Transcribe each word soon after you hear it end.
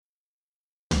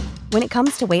When it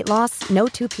comes to weight loss, no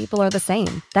two people are the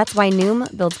same. That's why Noom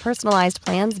builds personalized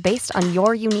plans based on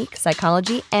your unique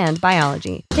psychology and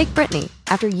biology. Take Brittany.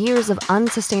 After years of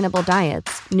unsustainable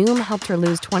diets, Noom helped her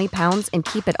lose 20 pounds and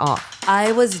keep it off.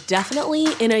 I was definitely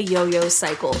in a yo-yo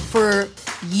cycle for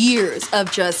years of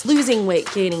just losing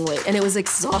weight, gaining weight, and it was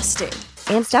exhausting.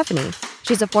 And Stephanie.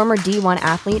 She's a former D1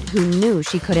 athlete who knew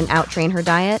she couldn't out-train her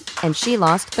diet, and she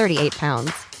lost 38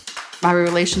 pounds. My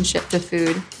relationship to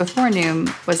food before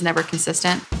Noom was never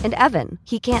consistent. And Evan,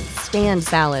 he can't stand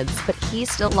salads, but he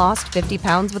still lost 50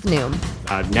 pounds with Noom.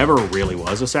 I never really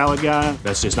was a salad guy.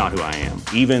 That's just not who I am.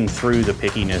 Even through the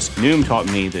pickiness, Noom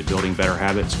taught me that building better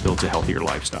habits builds a healthier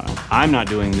lifestyle. I'm not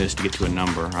doing this to get to a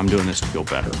number. I'm doing this to feel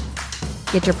better.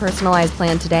 Get your personalized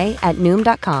plan today at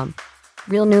Noom.com.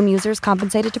 Real Noom users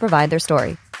compensated to provide their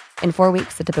story. In 4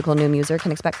 weeks, the typical Noom user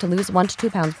can expect to lose 1 to 2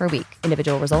 pounds per week.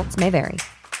 Individual results may vary.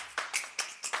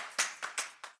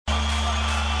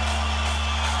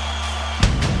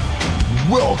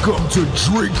 Welcome to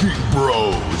Drinking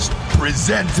Bros,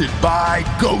 presented by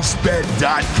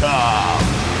GhostBed.com.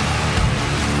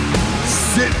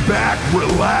 Sit back,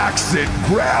 relax, and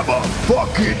grab a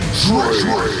fucking drink.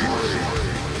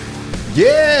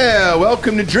 Yeah,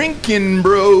 welcome to Drinking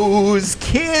Bros,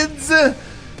 kids.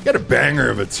 Got a banger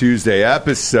of a Tuesday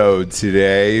episode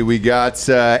today. We got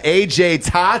AJ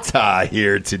Tata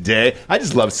here today. I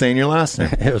just love saying your last name.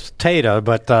 It was Tata,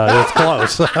 but it's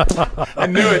close. I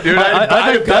knew it, dude.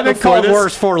 I've been called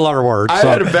worse 4-letter words. I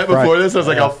had a bet before this. I was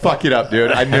like, I'll fuck it up,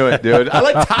 dude. I knew it, dude. I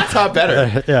like Tata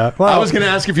better. Yeah. Well, I was going to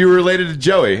ask if you were related to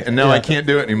Joey, and now I can't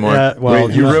do it anymore. Yeah, well,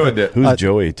 you ruined it. Who's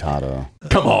Joey Tata?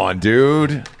 Come on,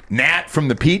 dude. Nat from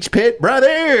the Peach Pit,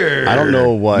 brother. I don't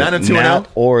know what 90210? Nat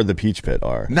or the Peach Pit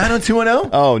are. 90210?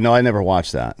 Oh, no, I never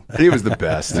watched that. He was the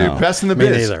best, dude. No. Best in the Me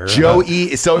biz. neither. Joe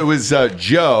E. So it was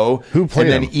Joe, Who played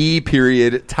and then him? E.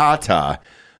 period Tata.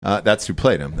 That's who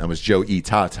played him. That was Joe E.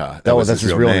 Tata. That was that's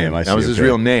his real name. I That was see, his okay.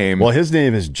 real name. Well, his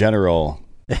name is General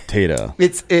Tata.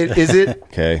 Is it?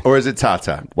 Okay. Or is it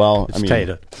Tata? Well, It's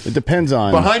Tata. It depends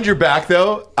on. Behind your back,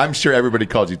 though, I'm sure everybody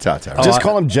called you Tata. Just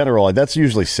call him General. That's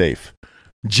usually safe.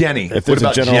 Jenny. If What there's a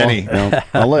about general, Jenny?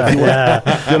 I'll let you want to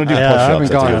do push-ups. I haven't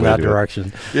That's a gone good in way that to do it.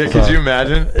 direction. Yeah, could you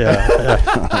imagine?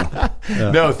 Yeah.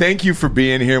 No, thank you for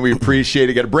being here. We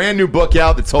appreciate it. Got a brand new book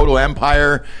out, The Total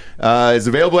Empire. Is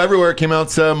available everywhere. It came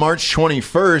out March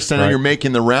 21st. I know Right. you're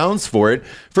making the rounds for it.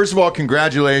 First of all,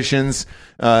 congratulations.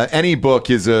 Any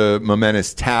book is a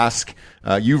momentous task.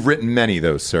 You've written many,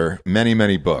 though, sir. Many,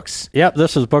 many books. Yep,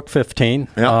 this is book 15.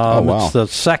 Yep. Oh, wow. It's the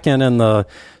second in the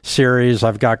series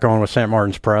I've got going with St.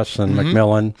 Martin's Press and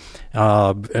Macmillan.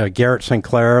 Garrett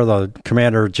Sinclair, the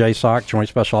commander of JSOC, Joint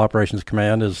Special Operations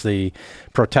Command, is the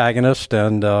protagonist,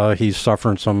 and he's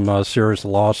suffering some serious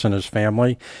loss in his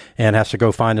family and has to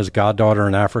go find his goddaughter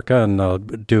in Africa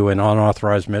and do an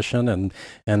unauthorized mission, and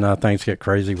things get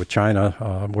crazy with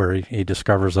China, where he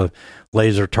discovers a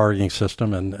laser targeting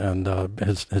system, and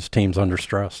his team's under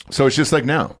stress. So it's just like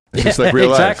now. It's just like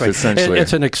real exactly. life, essentially.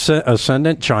 It's an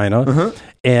ascendant China,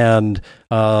 and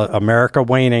America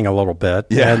waning a little bit.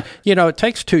 Yeah. And, it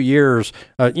takes 2 years,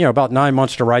 about 9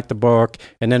 months to write the book,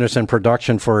 and then it's in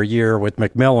production for a year with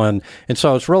Macmillan. And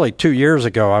so it's really 2 years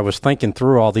ago I was thinking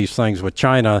through all these things with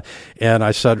China, and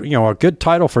I said, a good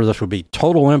title for this would be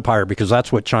Total Empire, because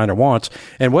that's what China wants.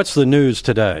 And what's the news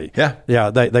today? Yeah. Yeah,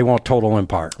 they want total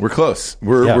empire. We're close.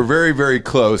 We're very, very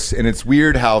close, and it's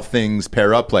weird how things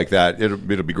pair up like that. It'll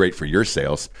be great for your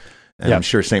sales. And I'm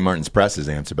sure St. Martin's Press is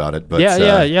amped about it. But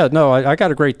Yeah. No, I got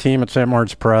a great team at St.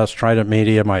 Martin's Press, Trident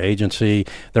Media, my agency.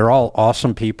 They're all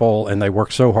awesome people, and they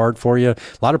work so hard for you. A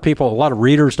lot of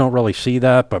readers don't really see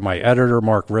that, but my editor,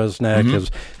 Mark Resnick,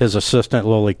 his assistant,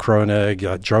 Lily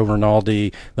Kronig, Joe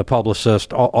Rinaldi, the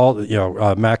publicist, all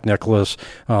Mac Nicholas,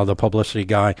 the publicity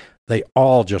guy. They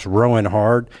all just rowing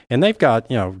hard, and they've got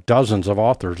dozens of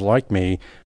authors like me.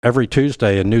 Every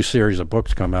Tuesday, a new series of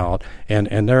books come out, and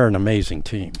they're an amazing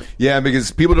team. Yeah,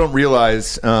 because people don't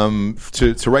realize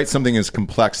to write something as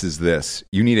complex as this,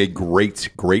 you need a great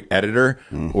editor,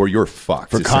 or you're fucked.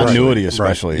 For continuity,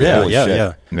 especially. Right. Holy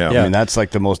shit. Yeah. I mean, that's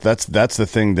like the most. That's the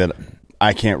thing that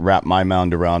I can't wrap my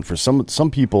mind around. For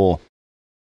some people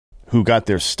who got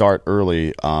their start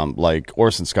early, like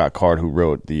Orson Scott Card, who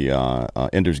wrote the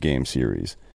Ender's Game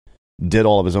series, did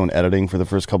all of his own editing for the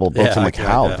first couple of books. I'm like,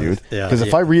 how, dude? Because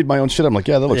if I read my own shit, I'm like,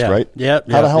 that looks right. How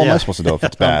the hell am I supposed to know if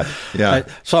it's bad?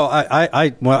 So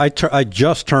I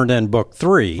just turned in book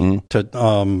 3 to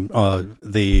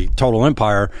the Total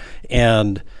Empire,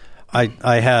 and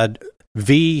I had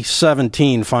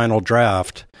V17 final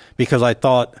draft because I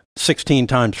thought 16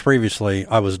 times previously,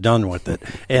 I was done with it.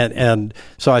 And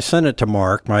so I sent it to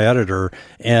Mark, my editor,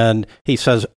 and he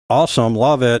says, awesome,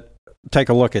 love it, take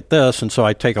a look at this. And so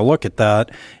I take a look at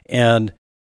that, and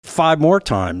 5 more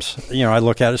times, I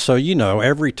look at it. So,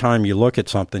 every time you look at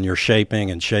something, you're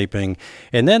shaping,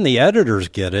 and then the editors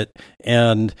get it,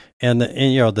 and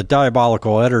the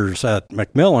diabolical editors at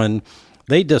Macmillan,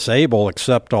 they disable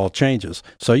accept all changes.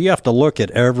 So you have to look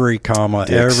at every comma,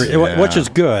 which is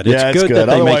good. It's good that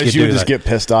they Otherwise, make you do just that. get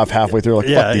pissed off halfway through, like,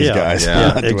 fuck these guys.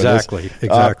 Yeah, exactly.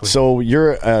 So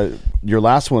your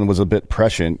last one was a bit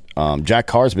prescient. Jack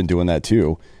Carr's been doing that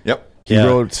too. Yep. He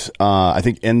wrote, I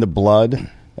think, In the Blood,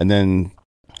 and then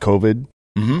COVID.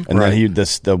 Mm-hmm. And then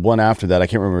the one after that, I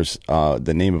can't remember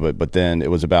the name of it, but then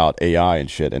it was about AI and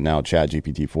shit, and now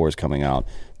ChatGPT-4 is coming out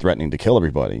threatening to kill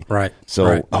everybody. Right.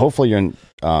 So hopefully your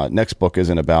next book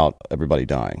isn't about everybody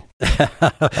dying.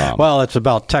 Well, it's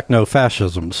about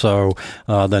techno-fascism, so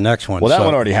the next one. Well, that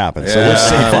one already happened, so Yeah, we're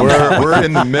safe on that. we're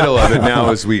in the middle of it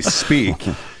now as we speak.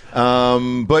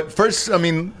 But first,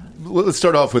 let's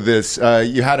start off with this.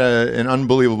 You had an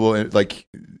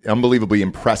unbelievably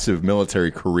impressive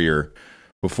military career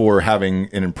before having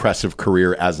an impressive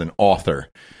career as an author.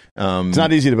 It's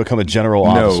not easy to become a general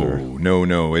officer.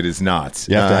 No, it is not.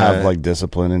 You have to have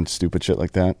discipline and stupid shit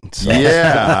like that. So.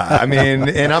 Yeah,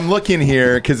 and I'm looking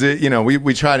here because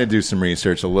we try to do some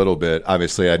research a little bit.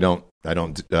 Obviously, I don't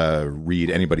read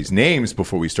anybody's names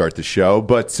before we start the show,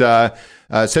 but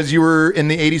it says you were in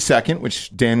the 82nd,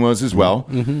 which Dan was as well.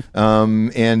 Mm-hmm.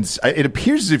 And it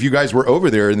appears as if you guys were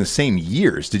over there in the same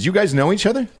years. Did you guys know each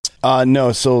other?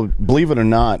 No. So believe it or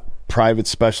not, private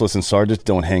specialists and sergeants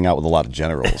don't hang out with a lot of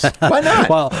generals. Why not?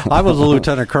 Well, I was a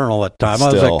lieutenant colonel at the time.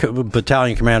 Still. I was a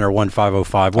battalion commander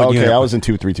 1505. I was in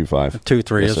 2325.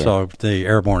 23 Yes, so the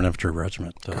Airborne Infantry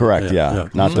Regiment. Correct, yeah.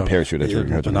 Not the parachute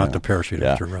infantry regiment. Not the parachute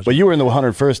infantry regiment. But you were in the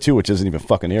 101st too, which isn't even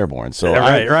fucking airborne. So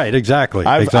right, exactly.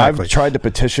 I've tried to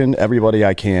petition everybody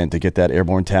I can to get that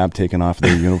airborne tab taken off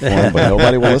their uniform, but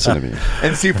nobody will listen to me.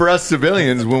 And see, for us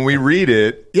civilians, when we read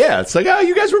it, it's like, oh,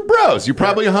 you guys were bros. You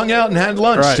probably hung out and had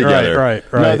lunch together. Right.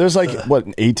 No, there's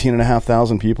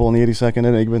 18,500 people in the 82nd at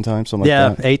any given time, something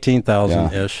like that.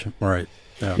 18,000-ish, right.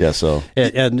 Yeah, so.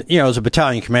 And as a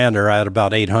battalion commander, I had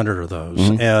about 800 of those.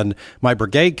 Mm-hmm. And my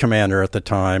brigade commander at the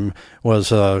time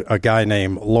was a guy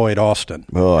named Lloyd Austin.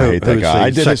 Oh, I hate that guy. I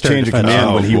did his change of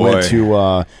command when he went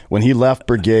to, when he left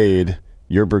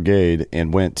your brigade,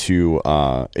 and went to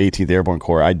 18th Airborne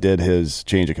Corps. I did his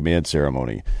change of command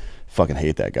ceremony. Fucking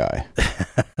hate that guy.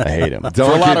 I hate him. Don't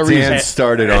for a lot of reasons.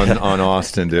 Started on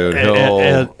Austin, dude.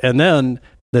 And then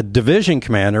the division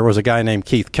commander was a guy named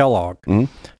Keith Kellogg. Mm-hmm.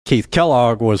 Keith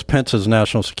Kellogg was Pence's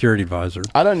national security advisor.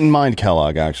 I don't mind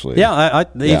Kellogg, actually. Yeah,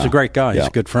 he's a great guy. He's a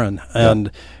good friend.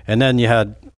 And then you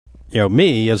had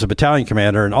me as a battalion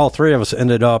commander, and all three of us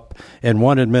ended up in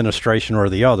one administration or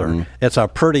the other. Mm. It's a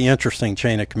pretty interesting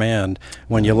chain of command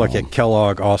when you look at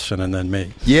Kellogg, Austin, and then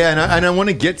me. Yeah, and I want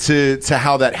to get to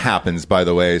how that happens, by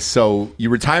the way. So you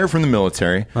retire from the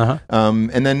military,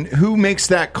 and then who makes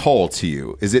that call to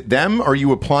you? Is it them, or are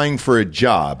you applying for a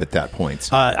job at that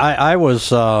point? I was,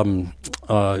 so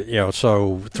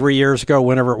 3 years ago,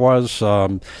 whenever it was,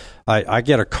 I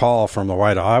get a call from the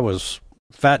White House. I was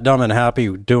fat, dumb, and happy,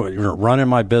 running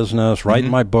my business, writing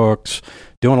my books,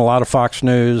 doing a lot of Fox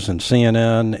News and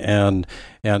CNN, and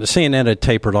CNN had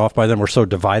tapered off by then. We're so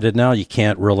divided now, you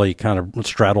can't really kind of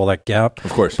straddle that gap.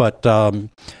 Of course. But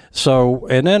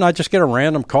and then I just get a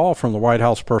random call from the White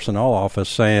House personnel office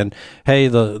saying, hey,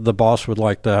 the boss would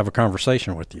like to have a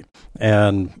conversation with you.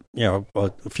 And,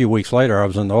 a few weeks later, I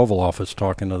was in the Oval Office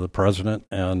talking to the president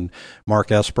and Mark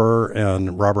Esper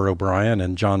and Robert O'Brien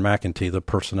and John McEntee, the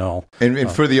personnel. And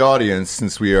for the audience,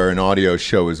 since we are an audio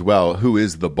show as well, who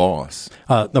is the boss?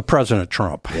 The President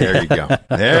Trump. There you go.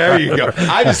 There you go.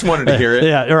 I just wanted to hear it.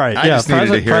 Yeah, right. I just needed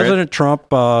to hear President Trump,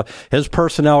 his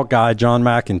personnel guy, John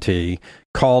McEntee,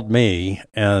 called me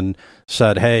and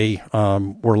said, hey,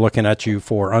 we're looking at you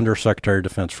for Undersecretary of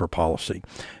Defense for Policy,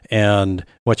 and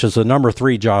which is the number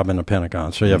 3 job in the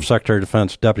Pentagon. So you have Secretary of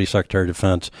Defense, Deputy Secretary of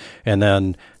Defense, and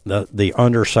then the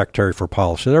Undersecretary for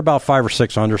Policy. There are about 5 or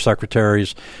 6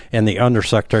 undersecretaries, and the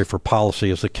Undersecretary for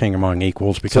Policy is the king among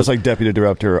equals. Because so it's like Deputy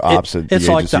Director Ops at the It's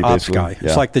agency, like the Ops basically. guy. Yeah.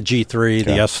 It's like the G3,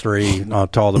 the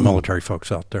S3, to all the military folks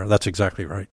out there. That's exactly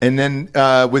right. And then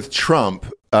with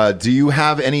Trump, do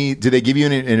they give you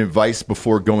an advice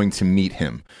before going to meet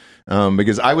him?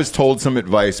 Because I was told some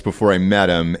advice before I met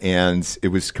him, and it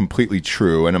was completely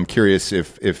true. And I'm curious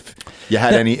if you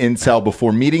had any intel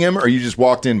before meeting him, or you just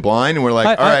walked in blind and were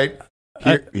like, all right,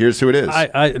 here's who it is.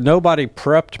 Nobody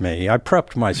prepped me. I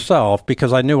prepped myself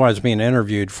because I knew I was being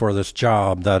interviewed for this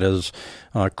job that is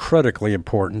critically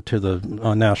important to the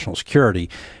national security.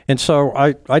 And so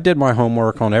I did my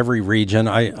homework on every region.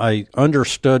 I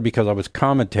understood, because I was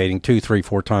commentating 2, 3,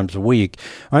 4 times a week,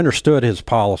 I understood his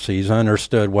policies. I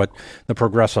understood what the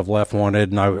progressive left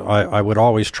wanted, and I would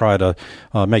always try to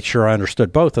make sure I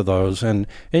understood both of those. And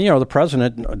the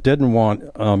president didn't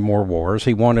want more wars.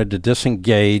 He wanted to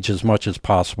disengage as much as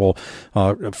possible,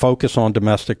 focus on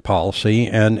domestic policy,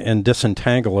 and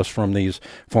disentangle us from these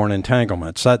foreign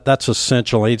entanglements. That's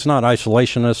essentially, it's not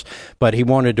isolationist, but he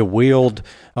wanted to wield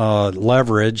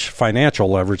leverage, financial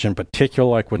leverage in particular,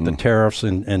 like with the tariffs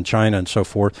in China and so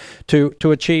forth,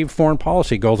 to achieve foreign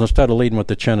policy goals instead of leading with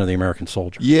the chin of the American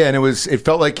soldier. Yeah, and it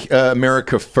felt like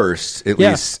America first, at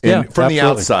least from absolutely. the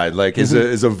outside. Like as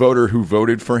a voter who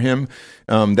voted for him,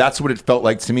 that's what it felt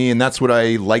like to me, and that's what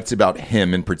I liked about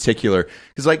him in particular.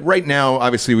 Because like right now,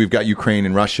 obviously we've got Ukraine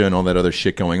and Russia and all that other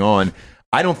shit going on.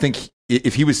 I don't think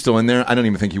if he was still in there, I don't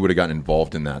even think he would have gotten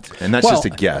involved in that. And that's just a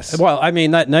guess. Well, I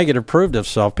mean, that negative proved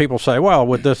itself. People say, well,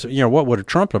 with this, what would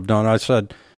Trump have done? I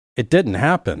said, it didn't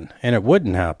happen, and it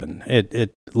wouldn't happen.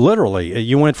 It literally,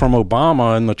 you went from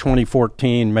Obama in the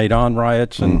 2014 Maidan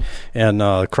riots and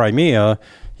Crimea,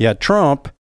 you had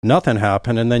Trump, nothing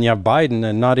happened, and then you have Biden,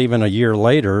 and not even a year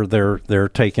later, they're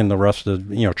taking the rest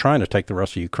of, trying to take the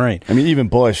rest of Ukraine. I mean, even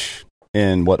Bush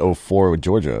in 2004 with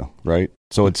Georgia, right?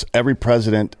 So it's every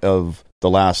president of the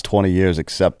last 20 years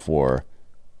except for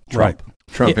Trump. Right.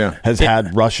 Trump, has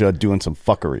had Russia doing some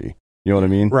fuckery. You know what I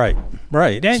mean? Right.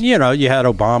 And, you had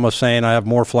Obama saying, I have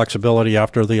more flexibility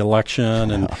after the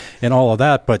election and all of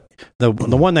that. But the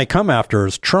one they come after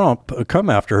is Trump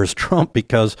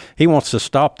because he wants to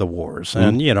stop the wars.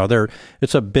 And,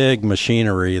 it's a big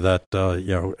machinery that,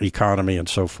 economy and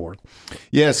so forth.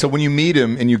 Yeah. So when you meet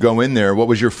him and you go in there, what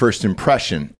was your first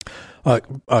impression?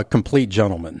 A complete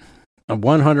gentleman. A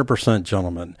 100%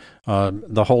 gentleman.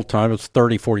 The whole time. It was a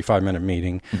 30, 45-minute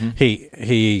meeting.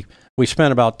 We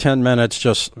spent about 10 minutes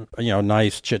just,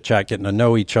 nice chit-chat, getting to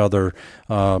know each other.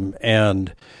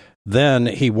 And then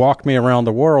he walked me around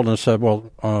the world and said,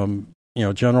 well,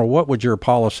 General, what would your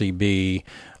policy be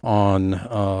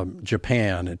on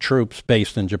Japan and troops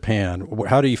based in Japan?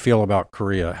 How do you feel about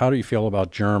Korea? How do you feel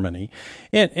about Germany?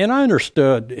 And I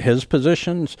understood his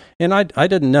positions, and I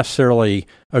didn't necessarily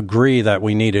agree that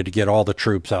we needed to get all the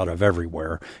troops out of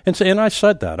everywhere. And I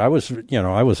said that. I was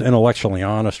intellectually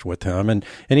honest with him, and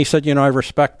he said, I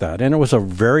respect that. And it was a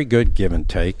very good give and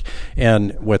take.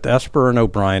 And with Esper and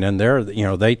O'Brien in there,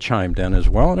 they chimed in as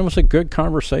well, and it was a good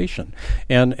conversation.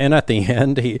 And at the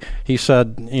end, he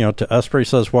said, to Esper, he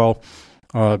says, well,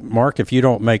 Mark, if you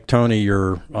don't make Tony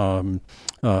your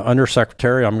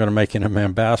undersecretary, I'm going to make him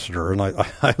ambassador. And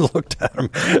I looked at him,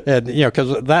 and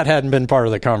because that hadn't been part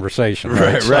of the conversation.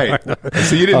 Right.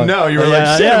 So you didn't know. You were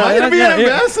like, shit, am I going to be an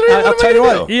ambassador? I'll tell you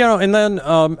what, and then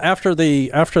after the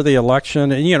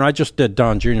election, and I just did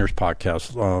Don Jr.'s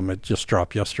podcast. It just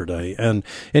dropped yesterday, and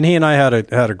he and I had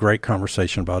a great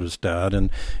conversation about his dad, and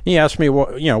he asked me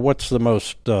what's the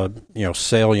most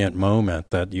salient moment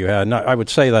that you had. And I would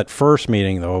say that first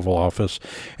meeting in the Oval Office,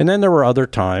 and then there were other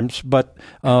times, but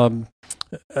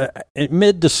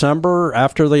mid-December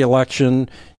after the election,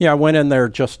 I went in there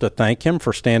just to thank him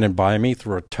for standing by me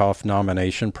through a tough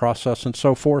nomination process and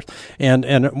so forth, and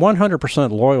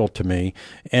 100% loyal to me,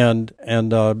 and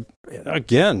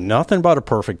again, nothing but a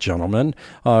perfect gentleman.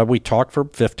 We talked for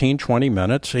 15, 20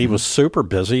 minutes. He was super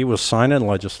busy. He was signing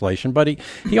legislation, but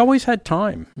he always had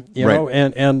time,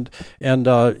 and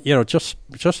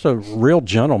just a real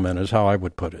gentleman is how I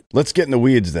would put it. Let's get in the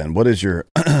weeds then. What is your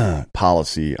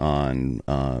policy on,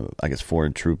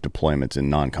 foreign troop deployments in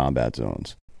non-combat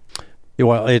zones?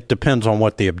 Well, it depends on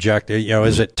what the objective,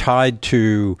 is it tied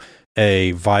to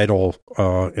a vital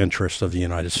interest of the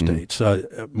United States?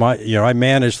 I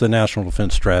manage the National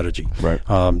Defense Strategy, right,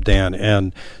 Dan,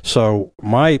 and so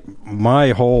my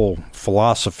whole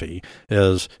philosophy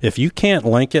is if you can't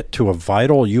link it to a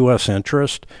vital U.S.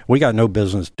 interest, we got no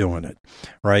business doing it,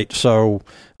 right? So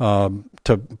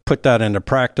to put that into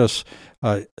practice,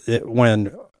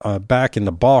 when back in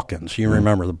the Balkans, you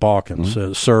remember the Balkans,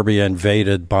 Serbia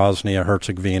invaded Bosnia,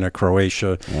 Herzegovina,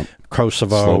 Croatia,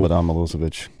 Kosovo, Slobodan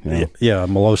Milosevic,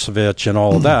 Milosevic, and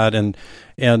all of that, and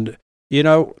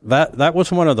that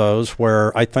was one of those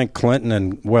where I think Clinton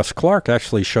and Wes Clark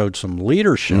actually showed some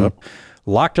leadership.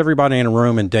 locked everybody in a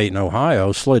room in Dayton,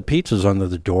 Ohio, slid pizzas under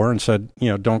the door and said,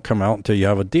 don't come out until you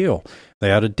have a deal. They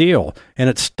had a deal,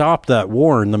 and it stopped that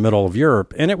war in the middle of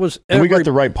Europe. And it was, and we got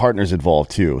the right partners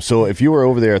involved too. So if you were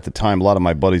over there at the time, a lot of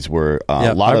my buddies were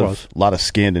a lot of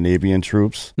Scandinavian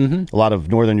troops, a lot of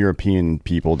Northern European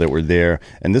people that were there,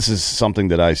 and this is something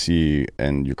that I see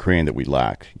in Ukraine that we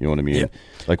lack. You know what I mean?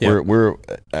 Like we're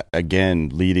again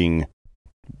leading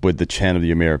with the chant of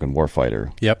the American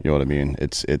warfighter. You know what I mean?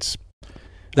 It's.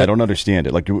 I don't understand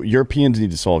it. Like, Europeans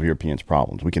need to solve Europeans'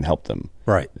 problems. We can help them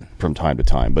from time to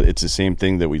time. But it's the same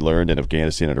thing that we learned in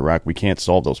Afghanistan and Iraq. We can't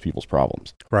solve those people's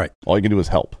problems. Right. All you can do is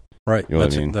help. Right. You know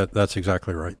what I mean? That's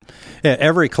exactly right. Yeah,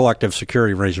 every collective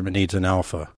security regime needs an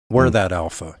alpha. We're that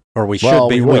alpha. Or we should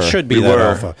be. We should be that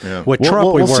alpha. Yeah. With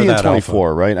Trump, we were see that in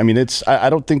 24, alpha. Right? I mean, I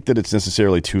don't think that it's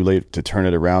necessarily too late to turn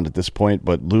it around at this point.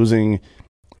 But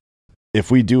if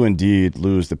we do indeed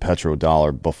lose the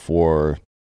petrodollar before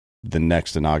the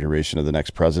next inauguration of the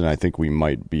next president, I think we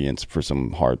might be in for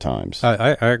some hard times.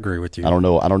 I agree with you. I don't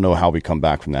know how we come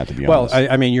back from that, to be honest. Well,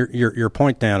 I mean, your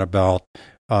point, Dan, about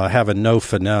having no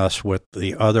finesse with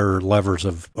the other levers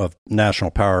of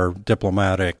national power,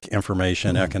 diplomatic,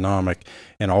 information, economic,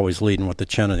 and always leading with the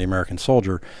chin of the American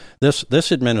soldier.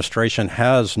 This administration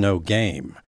has no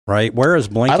game. Right? Where has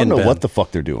Blinken been? I don't know what the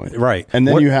fuck they're doing. Right. And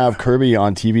then you have Kirby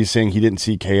on TV saying he didn't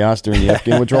see chaos during the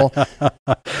Afghan withdrawal.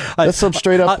 That's some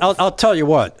straight up. I'll tell you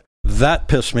what. That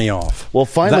pissed me off. Well,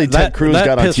 finally, Ted Cruz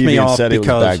got on TV and said it was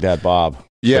Baghdad Bob.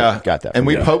 Yeah, got that. And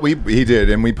he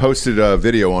did, and we posted a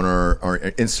video on our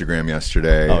Instagram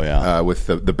yesterday. Oh yeah, with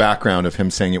the background of him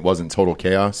saying it wasn't total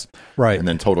chaos, right? And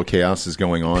then total chaos is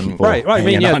going on. Right. I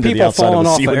mean, you had people falling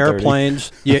off of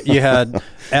airplanes. You had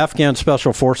Afghan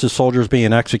special forces soldiers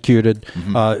being executed.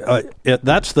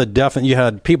 That's the definite. You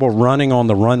had people running on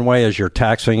the runway as you're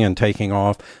taxiing and taking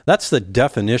off. That's the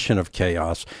definition of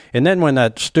chaos. And then when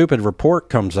that stupid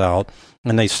report comes out,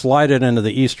 and they slide it into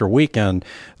the Easter weekend,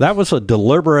 that was a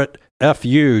deliberate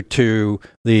FU to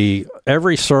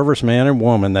every serviceman and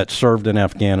woman that served in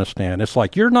Afghanistan. It's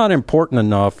like, you're not important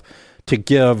enough to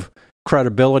give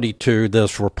credibility to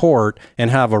this report and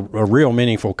have a real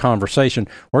meaningful conversation.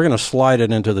 We're going to slide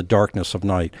it into the darkness of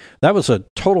night. That was a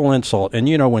total insult. And,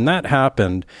 when that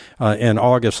happened in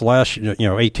August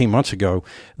 18 months ago,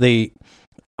 I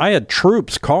had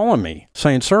troops calling me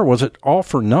saying, "Sir, was it all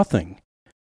for nothing?"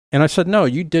 And I said, no,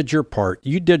 you did your part.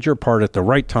 You did your part at the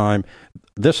right time.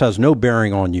 This has no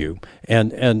bearing on you.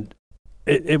 And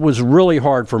it was really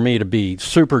hard for me to be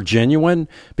super genuine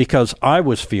because I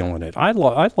was feeling it. I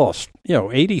lost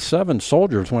 87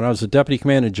 soldiers when I was the deputy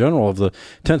commanding general of the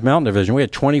 10th Mountain Division. We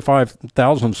had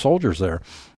 25,000 soldiers there.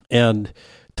 And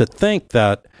to think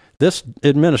that this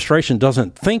administration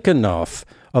doesn't think enough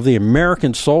of the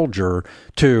American soldier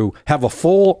to have a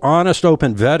full, honest,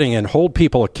 open vetting and hold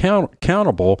people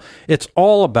accountable. It's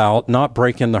all about not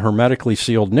breaking the hermetically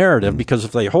sealed narrative, because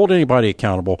if they hold anybody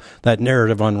accountable, that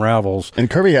narrative unravels. And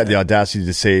Kirby had the audacity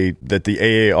to say that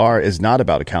the AAR is not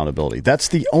about accountability. That's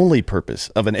the only purpose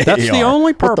of an AAR. That's the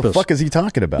only purpose. What the fuck is he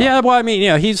talking about? Yeah, well, I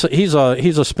mean, he's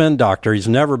a spin doctor. He's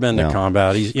never been to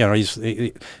combat. He's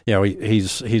been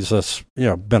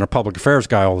a public affairs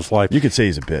guy all his life. You could say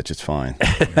he's a bitch. It's fine.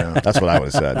 Yeah. That's what I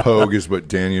would have said. Pogue is what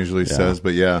Dan usually says,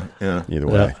 but yeah. Either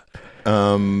way.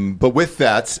 But with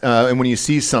that, and when you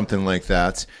see something like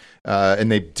that,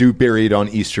 and they do bury it on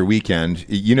Easter weekend,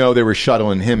 they were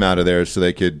shuttling him out of there so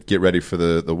they could get ready for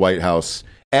the White House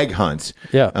egg hunt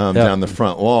down the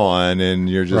front lawn, and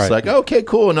you're just like, okay,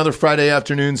 cool, another Friday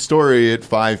afternoon story at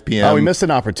 5 p.m. Oh, we missed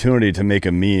an opportunity to make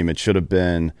a meme. It should have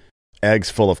been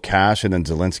eggs full of cash and then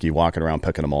Zelensky walking around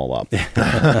picking them all up.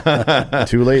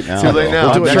 Too late now. Too late now.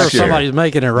 We'll do it next year. Somebody's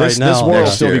making it right now. This war will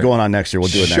still be going on next year. We'll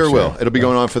do it next year. Sure will. It'll be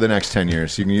going on for the next 10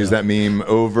 years. You can use that meme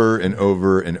over and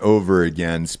over and over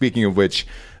again. Speaking of which,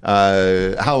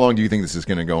 how long do you think this is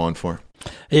going to go on for?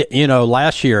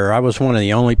 Last year I was one of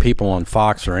the only people on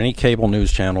Fox or any cable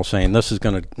news channel saying this is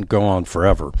going to go on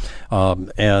forever,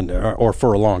 or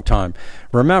for a long time.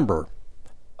 Remember,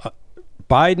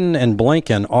 Biden and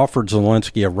Blinken offered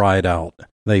Zelensky a ride out.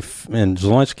 And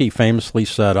Zelensky famously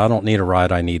said, "I don't need a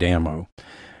ride, I need ammo."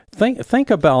 Think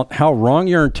about how wrong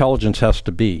your intelligence has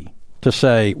to be to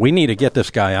say, we need to get this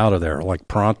guy out of there, like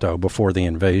pronto, before the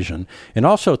invasion. And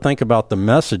also think about the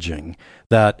messaging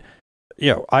that,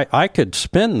 I could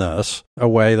spin this a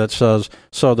way that says,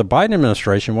 so the Biden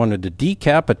administration wanted to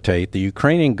decapitate the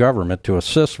Ukrainian government to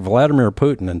assist Vladimir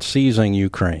Putin in seizing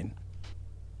Ukraine.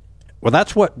 Well,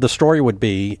 that's what the story would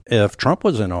be if Trump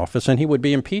was in office, and he would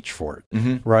be impeached for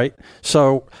it, right?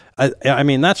 So, I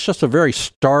mean, that's just a very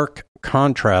stark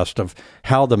contrast of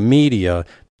how the media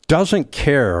doesn't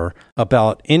care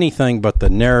about anything but the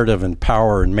narrative and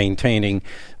power and maintaining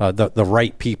the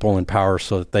right people in power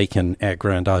so that they can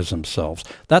aggrandize themselves.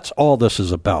 That's all this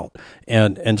is about.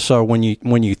 And so when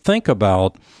you think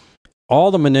about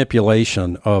all the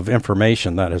manipulation of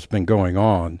information that has been going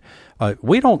on,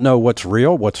 we don't know what's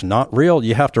real, what's not real.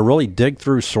 You have to really dig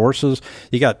through sources.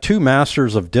 You got two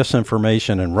masters of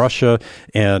disinformation in Russia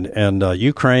and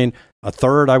Ukraine. A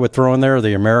third I would throw in there,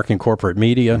 the American corporate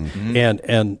media.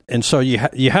 Mm-hmm. And so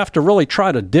you have to really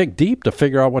try to dig deep to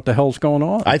figure out what the hell's going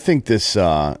on. I think this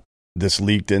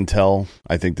leaked intel,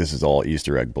 I think this is all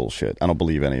Easter egg bullshit. I don't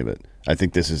believe any of it. I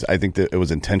think that it was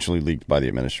intentionally leaked by the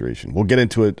administration. We'll get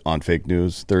into it on Fake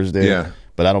News Thursday,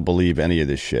 but I don't believe any of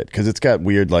this shit because it's got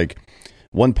weird, like,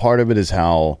 one part of it is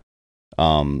how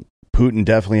Putin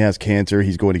definitely has cancer.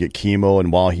 He's going to get chemo,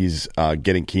 and while he's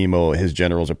getting chemo, his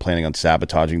generals are planning on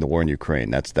sabotaging the war in Ukraine.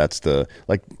 That's the,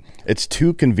 like, it's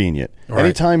too convenient. Right.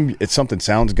 Anytime something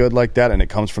sounds good like that and it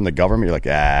comes from the government, you're like,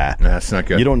 that's not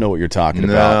good. You don't know what you're talking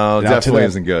about. No, definitely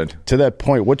isn't good. To that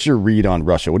point, what's your read on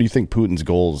Russia? What do you think Putin's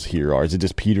goals here are? Is it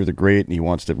just Peter the Great and he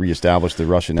wants to reestablish the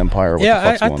Russian Empire?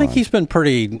 I think he's been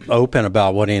pretty open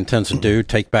about what he intends to do: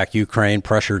 take back Ukraine,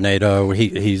 pressure NATO. He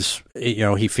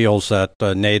feels that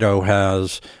NATO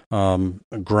has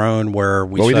grown where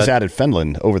we just added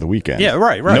Finland over the weekend. Yeah,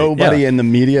 right. Nobody in the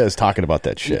media is talking about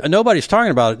that shit. Nobody's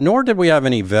talking about it, nor did we have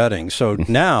any vetting. So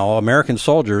now American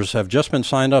soldiers have just been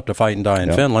signed up to fight and die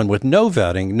in Finland with no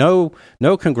vetting,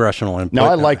 no congressional input. No,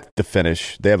 I like the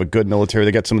Finnish. They have a good military.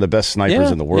 They got some of the best snipers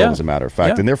in the world, as a matter of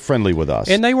fact, and they're friendly with us.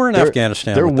 And they were in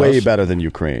Afghanistan. They're way better than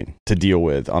Ukraine to deal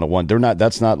with on a one. They're not.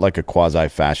 That's not like a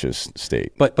quasi-fascist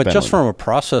state. But just from a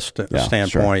process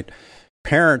standpoint. Sure.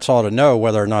 Parents ought to know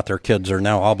whether or not their kids are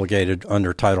now obligated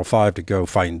under Title V to go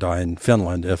fight and die in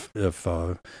Finland if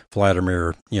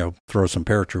Vladimir throws some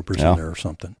paratroopers in there or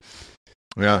something.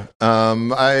 Yeah.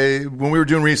 When we were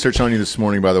doing research on you this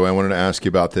morning, by the way, I wanted to ask you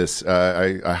about this.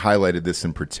 I highlighted this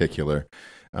in particular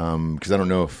because I don't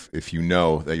know if you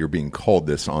know that you're being called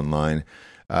this online.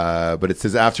 But it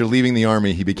says, after leaving the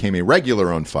Army, he became a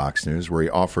regular on Fox News, where he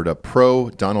offered up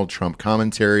pro-Donald Trump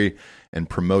commentary and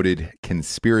promoted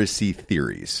conspiracy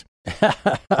theories.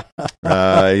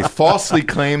 He falsely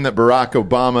claimed that Barack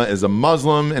Obama is a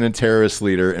Muslim and a terrorist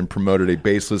leader and promoted a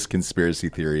baseless conspiracy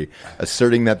theory,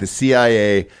 asserting that the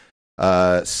CIA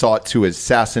sought to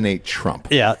assassinate Trump.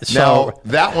 Yeah. Now,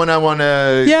 that one I want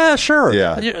to... Yeah, sure.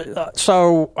 Yeah.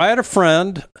 So I had a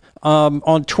friend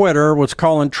on Twitter was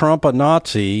calling Trump a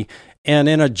Nazi, and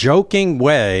in a joking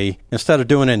way, instead of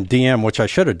doing it in DM, which I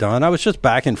should have done, I was just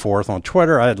back and forth on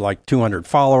Twitter. I had like 200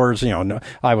 followers,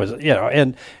 I was,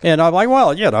 and I'm like, well,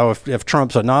 if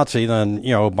Trump's a Nazi, then,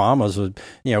 Obama's,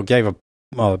 gave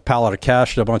a pallet of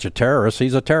cash to a bunch of terrorists.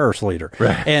 He's a terrorist leader.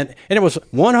 Right. And it was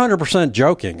 100%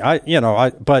 joking.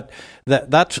 But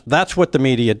that's what the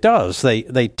media does.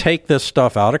 They take this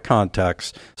stuff out of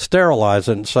context, sterilize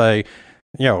it and say,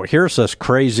 here's this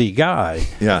crazy guy.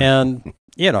 Yeah. And,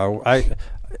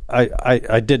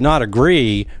 I did not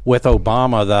agree with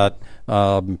Obama that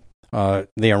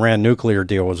the Iran nuclear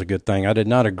deal was a good thing. I did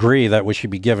not agree that we should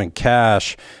be giving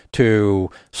cash to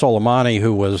Soleimani,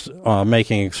 who was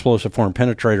making explosive form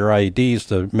penetrator IEDs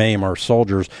to maim our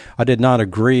soldiers. I did not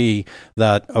agree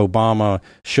that Obama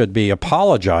should be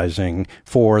apologizing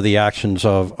for the actions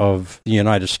of the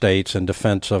United States in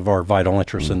defense of our vital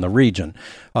interests in the region.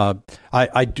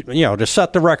 To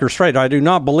set the record straight, I do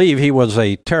not believe he was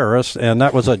a terrorist, and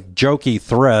that was a jokey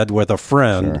thread with a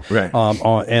friend. Sure. Right.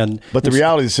 But the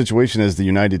reality of the situation is the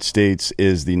United States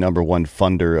is the number one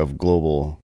funder of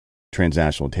global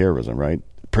transnational terrorism, right?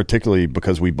 Particularly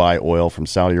because we buy oil from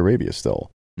Saudi Arabia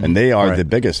still. And they are the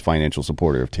biggest financial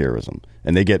supporter of terrorism.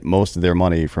 And they get most of their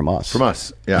money from us. From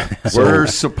us, yeah. We're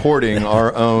supporting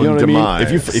our own demise.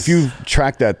 I mean? If you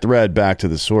track that thread back to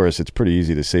the source, it's pretty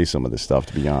easy to say some of this stuff,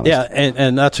 to be honest. Yeah,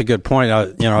 and that's a good point.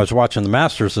 I was watching the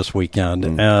Masters this weekend,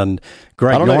 and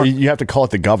Greg... I don't know, you have to call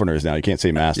it the Governors now. You can't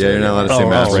say Masters. Yeah, you're not allowed to say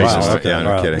Masters. Wow, okay, yeah,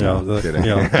 I'm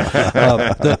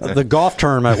kidding. The golf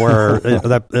tournament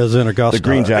that is in Augusta. The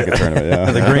Green Jacket tournament, yeah.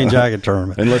 The Green Jacket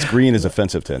tournament. Unless green is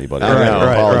offensive to anybody. Right.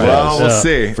 Well, we'll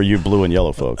see. For you blue and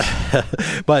yellow folks.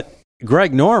 But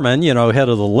Greg Norman, head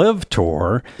of the Live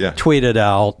Tour, tweeted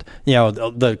out,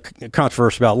 the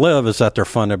controversy about Live is that they're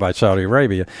funded by Saudi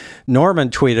Arabia. Norman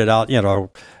tweeted out,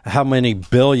 how many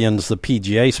billions the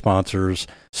PGA sponsors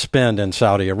spend in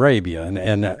Saudi Arabia,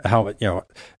 and how,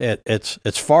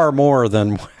 it's far more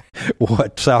than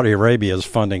what Saudi Arabia is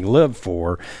funding Live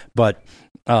for, but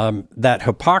that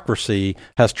hypocrisy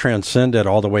has transcended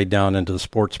all the way down into the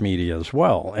sports media as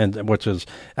well, and which is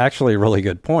actually a really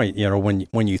good point.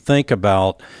 When you think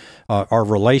about our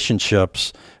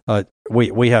relationships,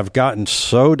 we have gotten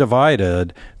so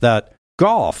divided that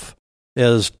golf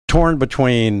is torn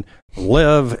between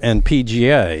Live and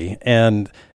PGA,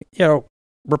 and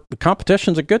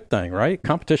competition's a good thing, right?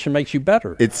 Competition makes you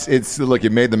better. It's look,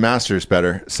 it made the Masters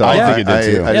better. So I think it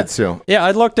did too. I did too. Yeah,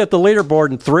 I looked at the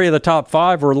leaderboard, and 3 of the top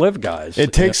 5 were Live guys.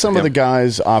 It takes some of the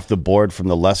guys off the board from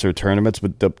the lesser tournaments,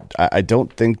 but I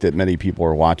don't think that many people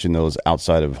are watching those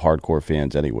outside of hardcore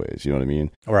fans, anyways. You know what I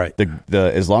mean? Right.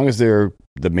 As long as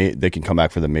they can come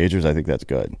back for the majors, I think that's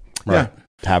good. Right. Yeah.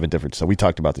 Having different stuff. We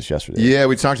talked about this yesterday. Yeah,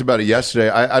 we talked about it yesterday.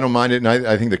 I don't mind it, and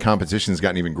I think the competition's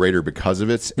gotten even greater because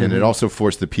of it, and it also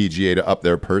forced the PGA to up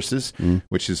their purses,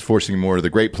 which is forcing more of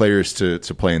the great players to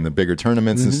play in the bigger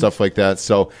tournaments and stuff like that.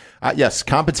 So, yes,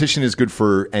 competition is good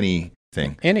for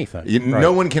anything.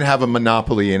 No one can have a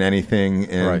monopoly in anything,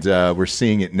 and we're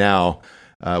seeing it now.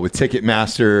 With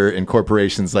Ticketmaster and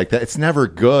corporations like that. It's never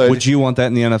good. Would you want that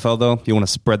in the NFL, though? You want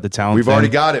to spread the talent? We've already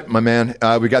got it, my man.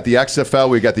 We got the XFL.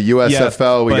 We got the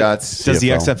USFL. Does the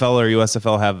XFL or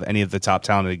USFL have any of the top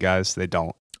talented guys? They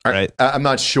don't. Right. I'm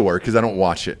not sure because I don't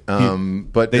watch it.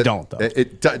 But they don't, though.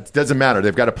 It doesn't matter.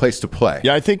 They've got a place to play.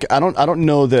 Yeah, I don't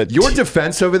know that your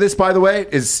defense over this, by the way,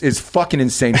 is fucking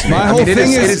insane to me. It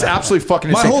is absolutely fucking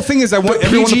insane. My whole thing is I want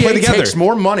everyone to play together. Takes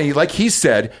more money, like he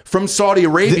said, from Saudi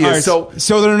Arabia. So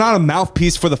they're not a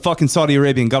mouthpiece for the fucking Saudi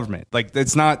Arabian government. Like,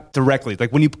 it's not directly.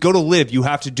 Like, when you go to Live, you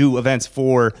have to do events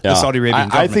for the Saudi Arabian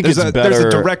government. I think there's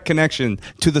a direct connection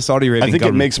to the Saudi Arabian government. I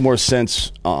think it makes more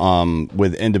sense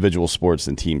with individual sports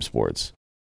than team sports.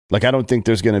 Like, I don't think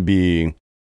there's going to be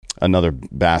another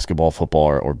basketball,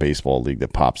 football, or baseball league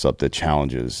that pops up that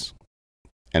challenges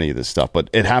any of this stuff. But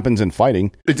it happens in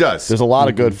fighting. It does. There's a lot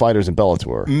of good fighters in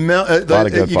Bellator. You got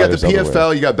the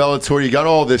PFL, you got Bellator, you got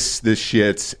all this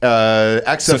shit.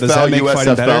 XFL,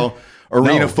 USFL,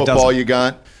 arena football you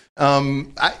got.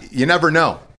 You never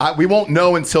know. We won't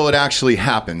know until it actually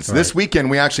happens. Right. This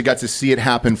weekend, we actually got to see it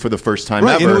happen for the first time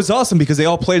ever. And it was awesome because they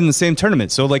all played in the same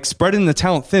tournament. So, like, spreading the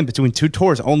talent thin between 2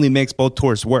 tours only makes both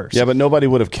tours worse. Yeah, but nobody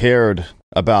would have cared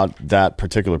about that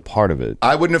particular part of it.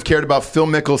 I wouldn't have cared about Phil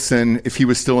Mickelson if he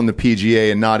was still in the PGA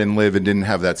and not in Live and didn't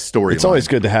have that story. It's always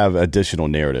good to have additional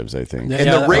narratives, I think. And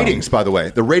the ratings, by the way,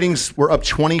 the ratings were up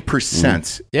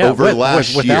 20% over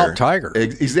last year. Without Tiger.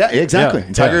 Exactly.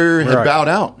 Yeah. Tiger had bowed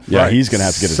out. Yeah, he's going to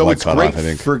have to get his leg cut off, I think. So it's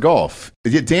great for golf.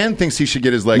 Dan thinks he should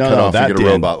get his leg cut off and get a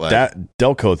robot leg.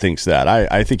 Delco thinks that.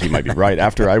 I think he might be right.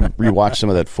 After I rewatched some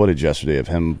of that footage yesterday of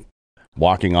him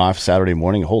walking off Saturday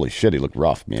morning, holy shit, he looked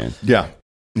rough, man. Yeah.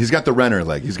 He's got the Renner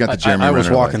leg. He's got the Jeremy Renner leg. I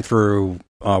was walking through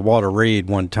Walter Reed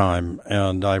one time,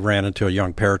 and I ran into a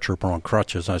young paratrooper on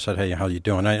crutches. I said, "Hey, how you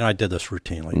doing?" I did this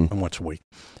routinely once a week.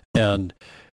 And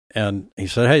he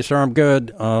said, "Hey, sir, I'm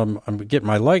good. I'm getting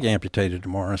my leg amputated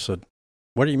tomorrow." I said,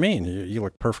 "What do you mean? You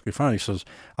look perfectly fine." He says,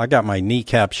 "I got my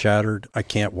kneecap shattered. I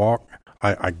can't walk.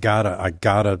 I gotta,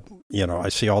 I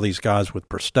see all these guys with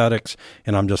prosthetics,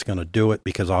 and I'm just going to do it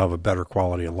because I'll have a better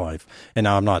quality of life." And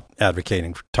now I'm not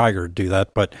advocating for Tiger to do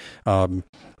that, but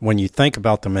when you think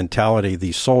about the mentality of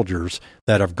these soldiers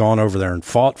that have gone over there and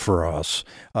fought for us,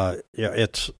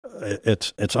 it's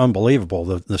unbelievable,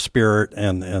 the spirit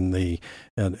and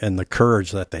the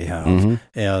courage that they have,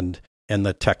 and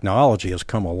the technology has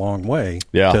come a long way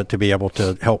to be able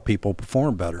to help people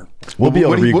perform better. We'll be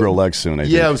able to regrow legs soon, I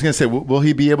think. Yeah, I was going to say, will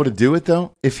he be able to do it,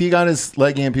 though? If he got his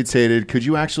leg amputated, could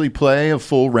you actually play a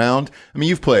full round? I mean,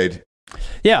 you've played.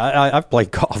 Yeah, I've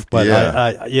played golf, but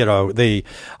I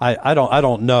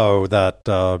don't know that.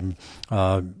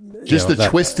 Just the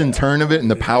twist and turn of it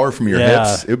and the power from your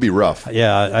hips, it would be rough.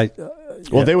 Yeah,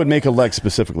 Well, they would make a leg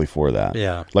specifically for that.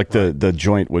 Yeah. Like the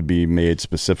joint would be made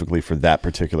specifically for that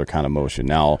particular kind of motion.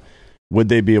 Now, would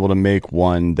they be able to make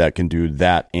one that can do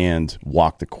that and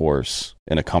walk the course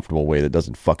in a comfortable way that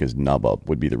doesn't fuck his nub up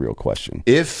would be the real question.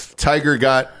 If Tiger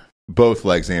got both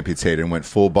legs amputated and went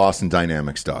full Boston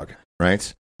Dynamics dog,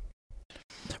 right?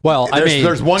 Well,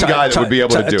 there's one guy that would be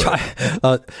able to do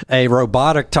it. A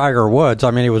robotic Tiger Woods.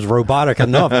 I mean, he was robotic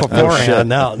enough beforehand.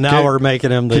 Now we're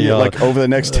making him the like over the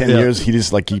next 10 years, he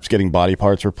just like keeps getting body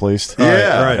parts replaced.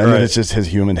 Right. And then it's just his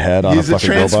human head on a fucking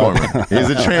transformer. robot. He's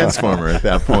a transformer at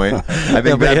that point. I think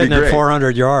he'll be that'd hitting be great. at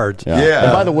 400 yards. Yeah.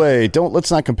 And by the way,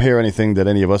 let's not compare anything that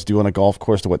any of us do on a golf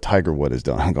course to what Tiger Wood has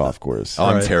done on a golf course. Oh,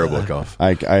 I'm terrible at golf.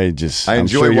 I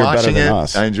enjoy watching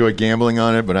it. I enjoy gambling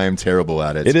on it, but I am terrible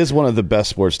at it. It is one of the best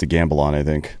sports to gamble on, I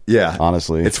think. Yeah.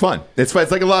 Honestly. It's fun. It's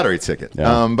like a lottery ticket.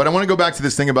 Yeah. But I want to go back to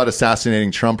this thing about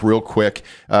assassinating Trump real quick,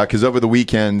 because over the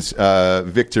weekend,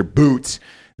 Victor Boot,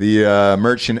 the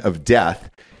merchant of death,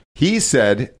 he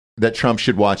said that Trump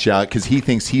should watch out because he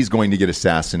thinks he's going to get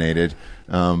assassinated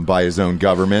by his own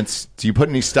government. Do you put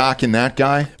any stock in that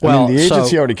guy? Well, the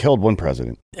agency already killed one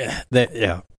president.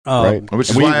 Right. Which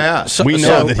is why I asked. We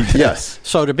know that he did. Yes.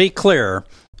 So to be clear,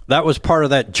 that was part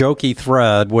of that jokey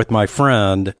thread with my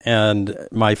friend, and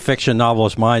my fiction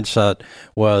novelist mindset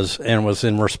was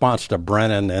in response to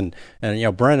Brennan,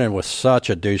 and Brennan was such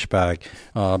a douchebag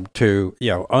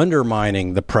to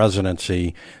undermining the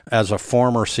presidency as a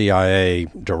former CIA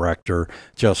director,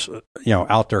 just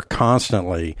out there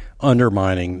constantly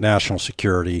undermining national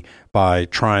security by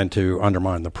trying to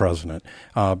undermine the president.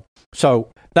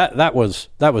 So that was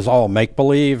all make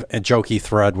believe and jokey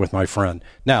thread with my friend.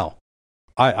 Now,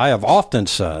 I have often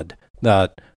said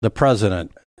that the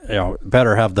president,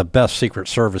 better have the best Secret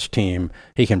Service team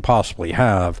he can possibly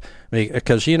have,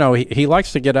 because he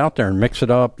likes to get out there and mix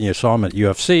it up. You saw him at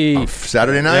UFC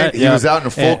Saturday night. He was out in a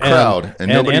full crowd, and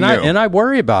nobody knew. I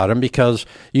worry about him because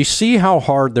you see how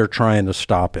hard they're trying to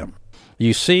stop him.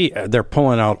 You see they're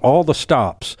pulling out all the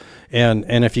stops, and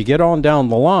if you get on down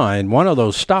the line, one of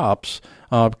those stops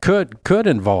could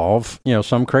involve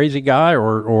some crazy guy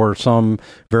or some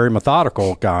very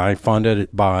methodical guy funded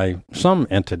by some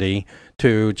entity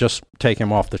to just take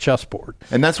him off the chessboard.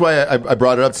 And that's why I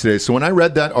brought it up today. So when I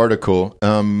read that article,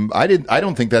 I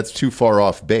don't think that's too far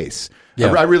off base. Yeah.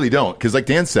 I really don't, because like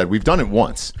Dan said, we've done it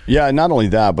once. Yeah, and not only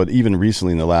that, but even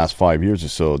recently in the last 5 years or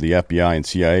so, the FBI and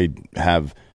CIA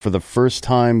have, for the first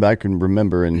time that I can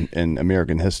remember in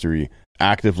American history,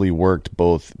 actively worked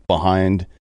both behind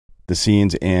the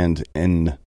scenes and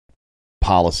in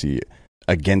policy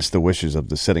against the wishes of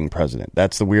the sitting president.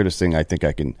 That's the weirdest thing I think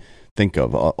I can think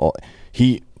of.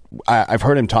 I've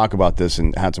heard him talk about this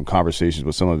and had some conversations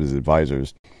with some of his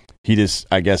advisors. He just,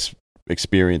 I guess,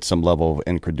 experienced some level of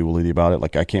incredulity about it.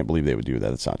 Like, I can't believe they would do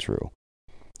that. It's not true.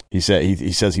 He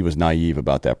says he was naive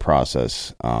about that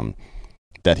process,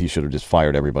 that he should have just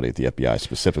fired everybody at the FBI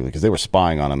specifically because they were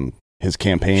spying on him. His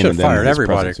campaign should and have then fired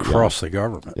everybody presidency. across the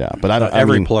government. Yeah, but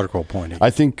every political point.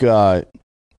 I think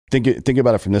think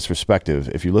about it from this perspective.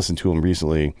 If you listen to him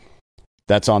recently,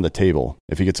 that's on the table.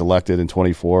 If he gets elected in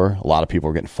 24, a lot of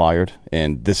people are getting fired,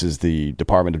 and this is the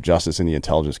Department of Justice and the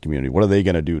intelligence community. What are they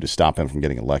going to do to stop him from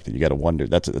getting elected? You got to wonder.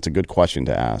 That's a good question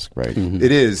to ask, right? Mm-hmm.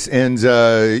 It is, and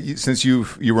since you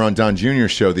were on Don Jr.'s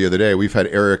show the other day, we've had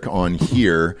Eric on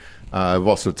here. I've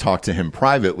also talked to him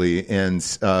privately, and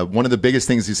one of the biggest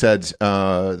things he said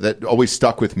that always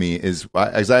stuck with me is,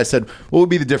 as I said, what would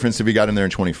be the difference if he got in there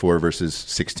in 24 versus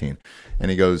 16?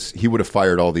 And he goes, he would have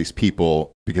fired all these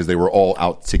people because they were all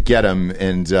out to get him.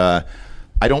 And I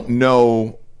don't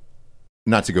know,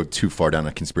 not to go too far down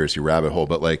a conspiracy rabbit hole,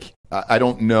 but like I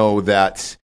don't know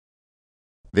that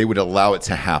they would allow it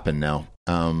to happen now.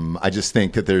 I just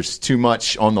think that there's too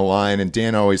much on the line, and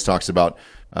Dan always talks about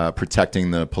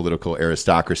protecting the political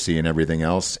aristocracy and everything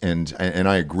else, and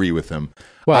I agree with him.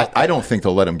 Well, I don't think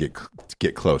they'll let him get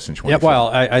close in 24. Yeah,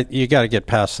 well, you got to get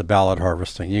past the ballot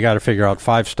harvesting. You got to figure out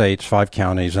 5 states, 5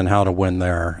 counties, and how to win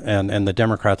there. And the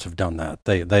Democrats have done that.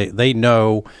 They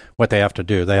know what they have to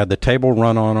do. They had the table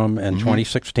run on them in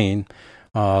 2016.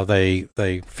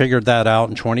 They figured that out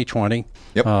in 2020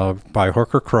 by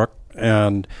hook or crook.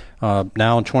 And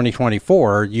now in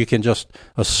 2024, you can just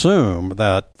assume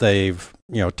that they've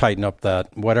tightened up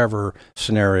that whatever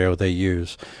scenario they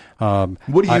use.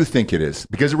 What do you think it is?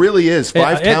 Because it really is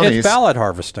 5 counties. It's ballot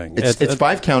harvesting. It's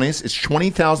 5 counties. It's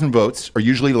 20,000 votes, or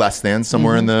usually less than.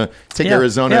 Somewhere in the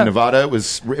Arizona and Nevada, it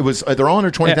was. They're all under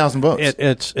 20,000 votes.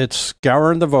 It's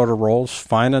scouring the voter rolls,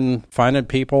 finding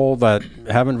people that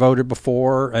haven't voted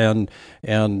before, and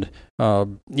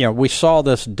we saw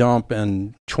this dump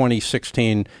in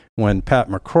 2016 when Pat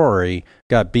McCrory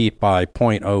got beat by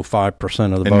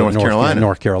 0.05% of the vote in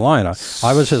North Carolina.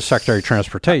 I was his Secretary of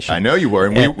Transportation. I know you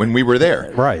were, when we were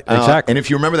there. Right, exactly. And if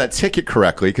you remember that ticket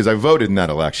correctly, because I voted in that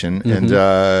election, and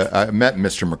I met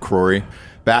Mr. McCrory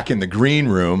back in the green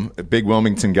room. A big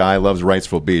Wilmington guy, loves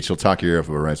Wrightsville Beach. He'll talk your ear off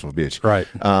about Wrightsville Beach. Right.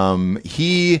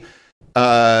 He...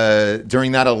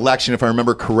 during that election, if I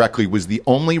remember correctly, was the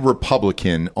only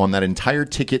Republican on that entire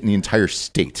ticket in the entire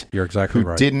state. You're exactly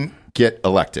right. Who didn't get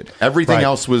elected. Everything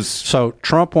else was... So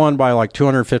Trump won by like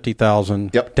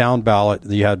 250,000. Yep. Down ballot.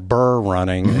 You had Burr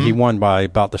running. He won by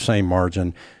about the same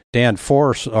margin. Dan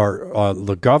Force,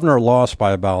 the governor, lost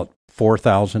by about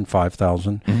 4,000,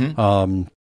 5,000.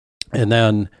 And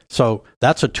then, so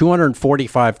that's a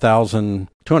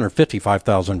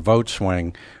 255,000 vote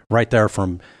swing right there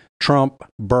from Trump,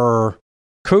 Burr,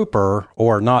 Cooper,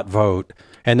 or not vote.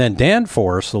 And then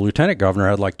Danforth, the lieutenant governor,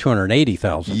 had like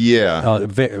 280,000. Yeah.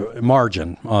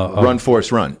 Margin. Run,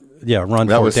 Force, run. Yeah, run.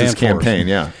 That was his Danforth. campaign,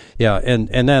 yeah. Yeah, and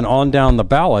then on down the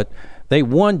ballot, they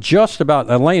won just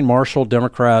about. Elaine Marshall,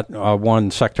 Democrat,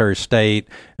 won Secretary of State,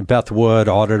 and Beth Wood,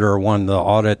 auditor, won the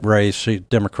audit race, she's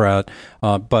Democrat,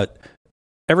 but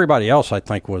everybody else, I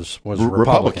think, was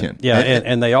Republican. Yeah,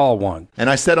 and they all won. And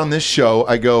I said on this show,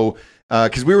 I go,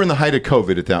 because we were in the height of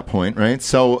COVID at that point, right?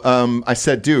 So I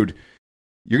said, dude,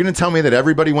 you're going to tell me that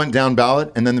everybody went down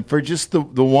ballot, and then for just the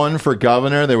one for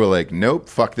governor, they were like, nope,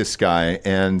 fuck this guy.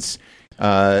 And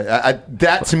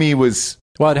that to me was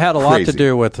well, it had a lot crazy. to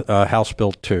do with House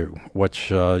Bill 2, which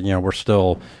we're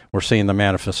seeing the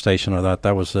manifestation of that.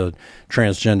 That was the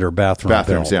transgender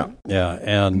bathrooms bill. Yeah,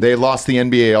 and they lost the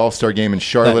NBA All-Star game in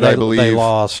Charlotte, I believe. They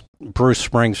lost Bruce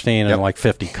Springsteen in like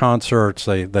 50 concerts.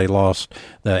 They lost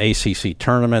the ACC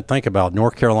tournament. Think about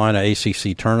North Carolina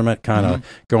ACC tournament, kind of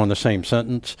go in the same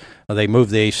sentence. They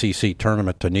moved the ACC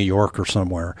tournament to New York or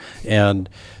somewhere, and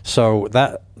so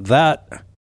that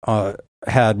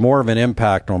had more of an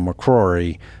impact on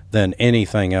McCrory than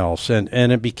anything else, and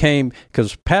it became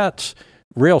because Pat's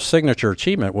real signature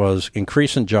achievement was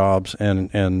increasing jobs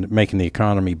and making the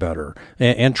economy better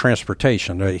and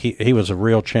transportation. He was a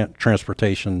real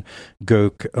transportation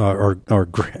geek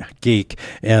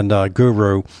and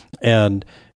guru, and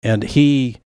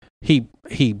he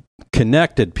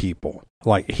connected people.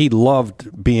 Like he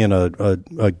loved being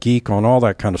a geek on all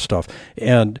that kind of stuff,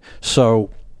 and so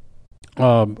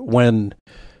when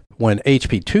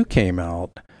HB2 came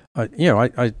out,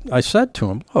 I said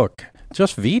to him, look,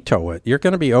 just veto it. You're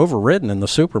going to be overridden in the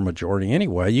supermajority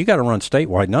anyway. You got to run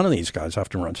statewide. None of these guys have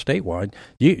to run statewide.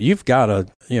 You've got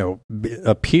to,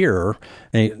 appear.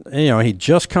 And, he'd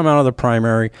just come out of the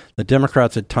primary. The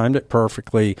Democrats had timed it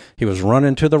perfectly. He was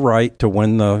running to the right to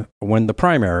win the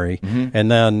primary,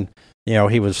 and then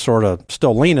he was sort of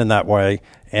still leaning that way.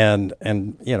 And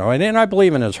I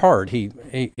believe in his heart. He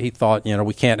thought,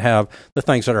 we can't have the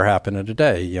things that are happening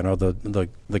today.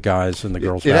 The guys and the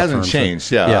girls. It hasn't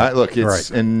changed. Look, it's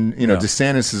right. And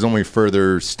DeSantis has only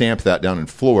further stamped that down in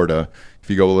Florida. If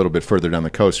you go a little bit further down the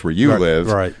coast where you live,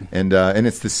 right, and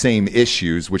it's the same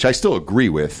issues, which I still agree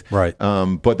with, right.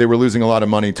 But they were losing a lot of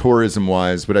money tourism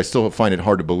wise. But I still find it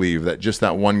hard to believe that just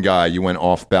that one guy you went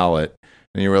off ballot.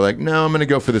 And you were like, no, I'm going to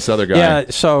go for this other guy. Yeah,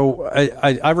 so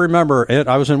I remember it.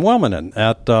 I was in Wilmington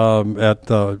at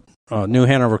the New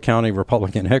Hanover County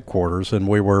Republican headquarters, and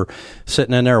we were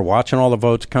sitting in there watching all the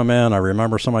votes come in. I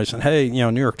remember somebody saying, hey,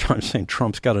 New York Times saying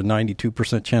Trump's got a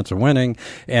 92% chance of winning.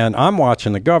 And I'm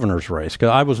watching the governor's race because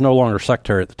I was no longer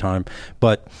secretary at the time.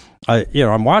 But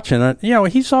I'm watching it.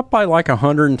 He's up by like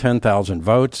 110,000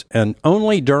 votes, and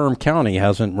only Durham County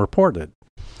hasn't reported.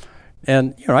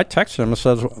 And, I texted him and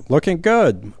says, looking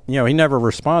good. He never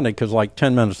responded because like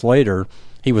 10 minutes later,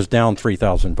 he was down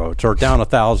 3,000 votes or down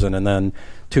 1,000 and then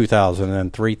 2,000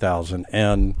 and 3,000.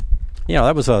 And,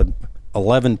 that was a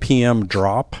 11 p.m.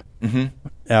 drop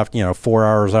after, 4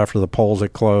 hours after the polls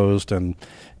had closed. And,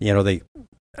 I'm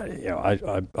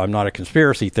not a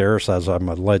conspiracy theorist as I'm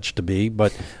alleged to be,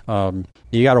 but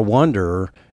you got to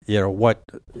wonder,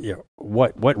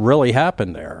 what really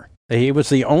happened there. He was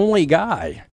the only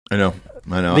guy. I know.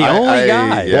 The only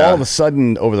guy. Yeah. Well, all of a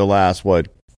sudden, over the last, 4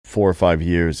 or 5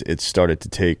 years, it started to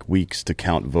take weeks to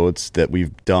count votes that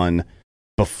we've done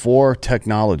before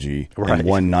technology in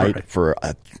one night for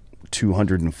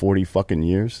 240 fucking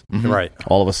years. Right.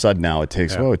 All of a sudden now it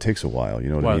takes a while. You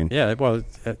know what I mean? Yeah. Well,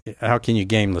 how can you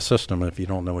game the system if you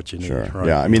don't know what you need? Sure. Right?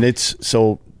 Yeah. I mean, it's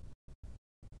so.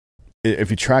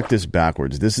 If you track this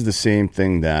backwards, this is the same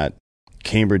thing that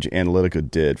Cambridge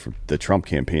Analytica did for the Trump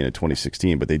campaign in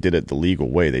 2016, but they did it the legal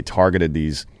way. They targeted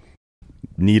these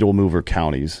needle mover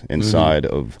counties inside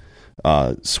of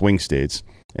swing states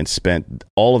and spent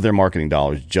all of their marketing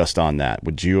dollars just on that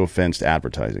with geofenced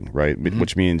advertising, right?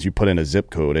 Which means you put in a zip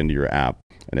code into your app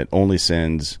and it only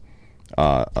sends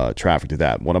traffic to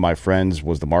that. One of my friends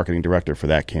was the marketing director for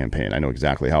that campaign. I know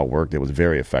exactly how it worked. It was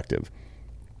very effective.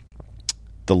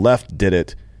 The left did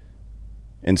it.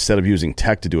 Instead of using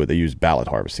tech to do it, they used ballot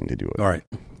harvesting to do it. All right.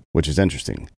 Which is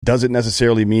interesting. Does it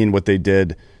necessarily mean what they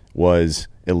did was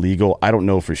illegal? I don't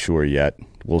know for sure yet.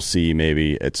 We'll see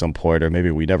maybe at some point, or maybe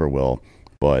we never will.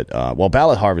 But,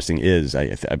 ballot harvesting is,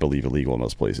 I believe, illegal in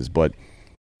those places. But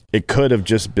it could have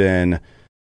just been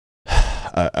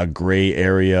a gray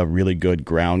area, really good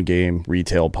ground game,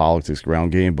 retail politics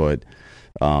ground game. But,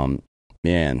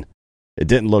 man, it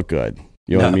didn't look good.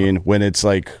 You know what I mean? When it's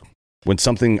like... When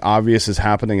something obvious is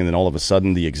happening and then all of a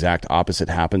sudden the exact opposite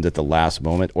happens at the last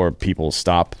moment, or people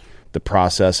stop the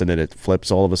process and then it flips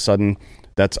all of a sudden,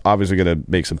 that's obviously going to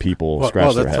make some people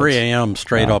scratch their heads. Well, the 3 a.m.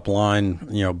 straight up line,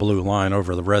 blue line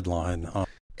over the red line.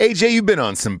 AJ, you've been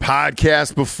on some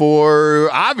podcasts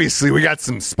before. Obviously, we got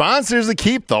some sponsors to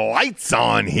keep the lights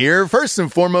on here. First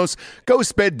and foremost,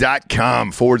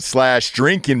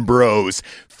 ghostbed.com/drinking bros.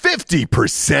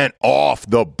 50% off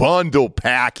the bundle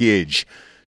package.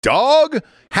 Dog,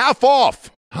 half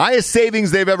off. Highest savings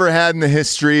they've ever had in the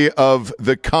history of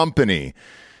the company.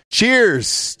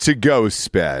 Cheers to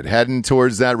Ghostbed. Heading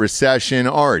towards that recession.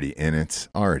 Already in it.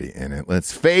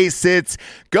 Let's face it.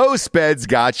 Ghostbed's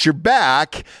got your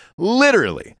back.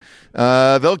 Literally.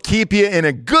 They'll keep you in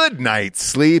a good night's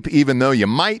sleep, even though you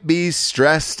might be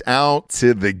stressed out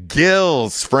to the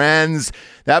gills, friends.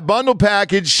 That bundle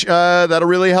package, that'll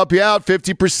really help you out.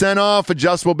 50% off,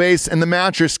 adjustable base, and the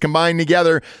mattress combined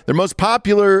together. Their most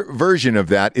popular version of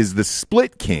that is the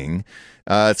Split King.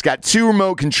 It's got 2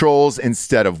 remote controls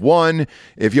instead of 1.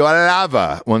 If your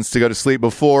lava wants to go to sleep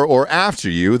before or after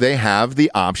you, they have the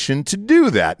option to do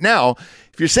that. Now,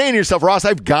 if you're saying to yourself, Ross,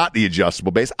 I've got the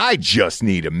adjustable base, I just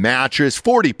need a mattress,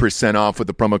 40% off with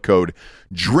the promo code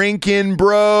Drinkin'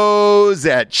 Bros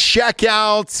at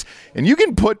checkout. And you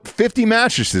can put 50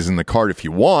 mattresses in the cart if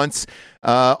you want.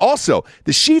 Also,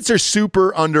 the sheets are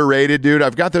super underrated, dude.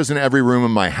 I've got those in every room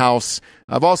in my house.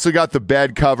 I've also got the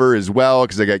bed cover as well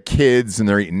because I got kids and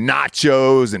they're eating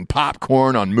nachos and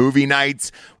popcorn on movie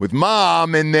nights with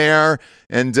mom in there.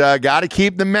 And got to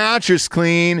keep the mattress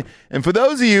clean. And for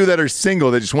those of you that are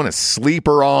single that just want to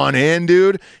sleeper on in,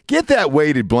 dude, get that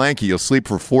weighted blanket. You'll sleep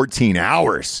for 14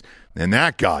 hours. And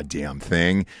that goddamn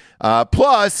thing.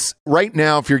 Plus, right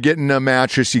now, if you're getting a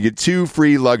mattress, you get 2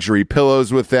 free luxury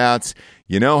pillows with that.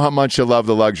 You know how much I love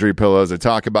the luxury pillows. I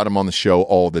talk about them on the show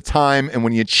all the time. And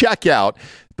when you check out,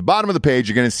 at the bottom of the page,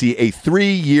 you're going to see a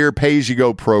 3-year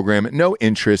pay-as-you-go program at no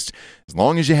interest, as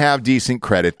long as you have decent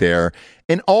credit there.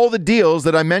 And all the deals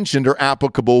that I mentioned are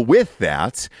applicable with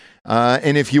that.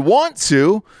 And if you want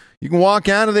to, you can walk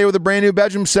out of there with a brand new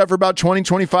bedroom set for about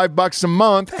 $20-25 a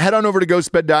month. Head on over to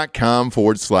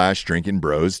ghostbed.com/drinking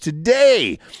bros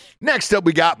today. Next up,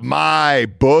 we got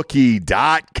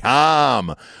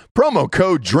mybookie.com. Promo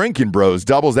code Drinking Bros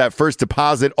doubles that first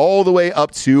deposit all the way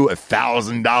up to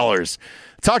 $1,000.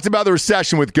 Talked about the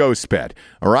recession with Ghostbed.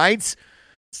 All right, it's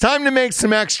time to make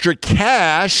some extra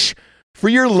cash for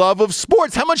your love of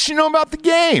sports. How much do you know about the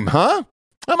game, huh?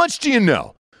 How much do you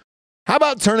know? How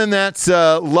about turning that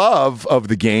love of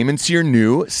the game into your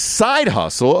new side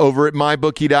hustle over at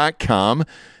mybookie.com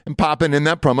and popping in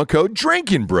that promo code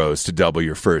Drinking Bros to double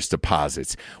your first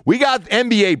deposits? We got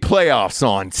NBA playoffs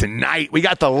on tonight. We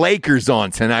got the Lakers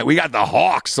on tonight. We got the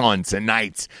Hawks on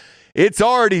tonight. It's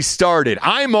already started.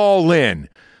 I'm all in.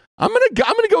 I'm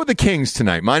gonna go with the Kings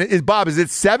tonight. Bob, is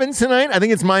it 7 tonight? I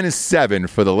think it's -7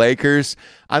 for the Lakers.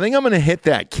 I think I'm gonna hit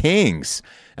that Kings.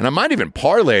 And I might even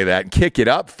parlay that and kick it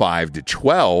up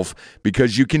 5-12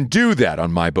 because you can do that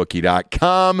on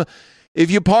mybookie.com. If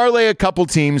you parlay a couple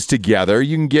teams together,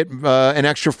 you can get an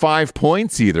extra 5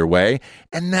 points either way.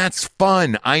 And that's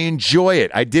fun. I enjoy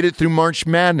it. I did it through March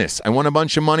Madness. I won a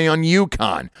bunch of money on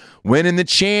UConn, winning the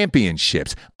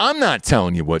championships. I'm not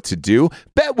telling you what to do.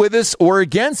 Bet with us or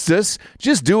against us.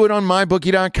 Just do it on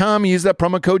mybookie.com. Use that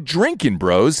promo code Drinking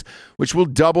Bros, which will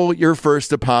double your first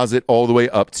deposit all the way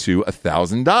up to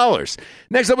 $1,000.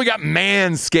 Next up, we got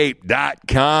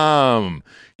manscaped.com.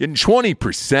 Getting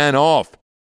 20% off.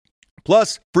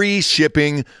 Plus free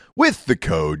shipping with the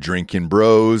code Drinking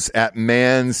Bros at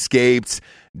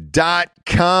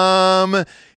manscaped.com.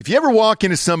 If you ever walk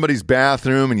into somebody's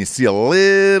bathroom and you see a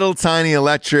little tiny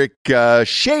electric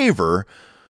shaver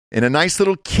in a nice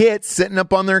little kit sitting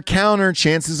up on their counter,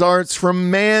 chances are it's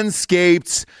from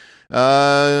Manscaped.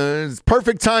 It's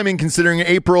perfect timing considering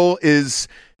April is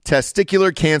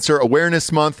Testicular Cancer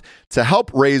Awareness Month to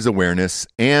help raise awareness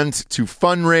and to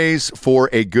fundraise for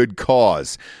a good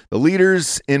cause. The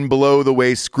leaders in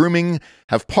below-the-waist grooming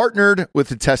have partnered with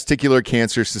the Testicular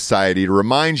Cancer Society to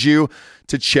remind you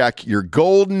to check your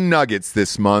golden nuggets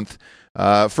this month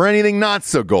for anything not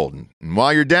so golden. And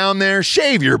while you're down there,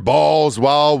 shave your balls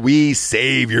while we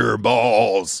save your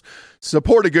balls.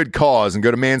 Support a good cause and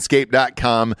go to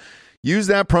manscaped.com. Use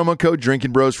that promo code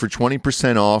Drinking Bros for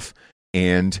 20% off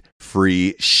and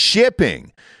free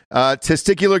shipping.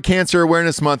 Testicular Cancer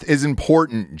Awareness Month is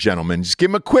important, gentlemen. Just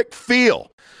give them a quick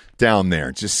feel down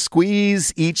there. Just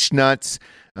squeeze each nut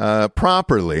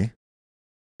properly.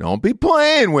 Don't be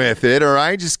playing with it, all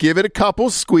right? Just give it a couple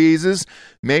squeezes.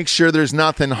 Make sure there's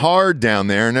nothing hard down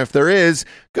there. And if there is,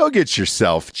 go get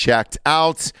yourself checked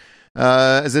out.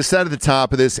 As I said at the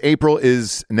top of this, April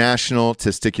is National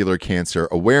Testicular Cancer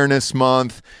Awareness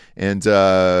Month, and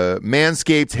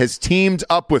Manscaped has teamed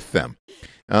up with them.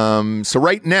 So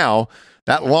right now,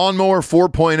 That Lawnmower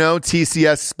 4.0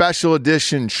 TCS Special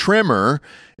Edition trimmer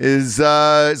is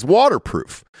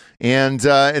waterproof. And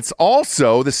it's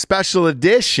also the special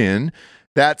edition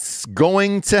that's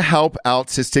going to help out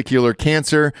testicular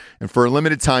cancer. And for a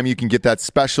limited time, you can get that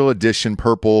special edition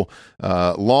purple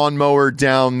lawnmower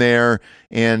down there.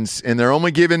 And they're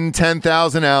only giving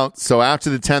 10,000 out. So after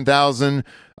the 10,000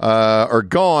 are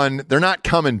gone, they're not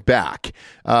coming back.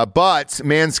 But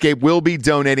Manscaped will be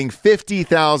donating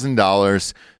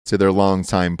 $50,000 to their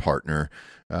longtime partner,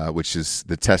 which is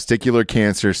the Testicular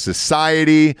Cancer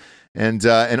Society. And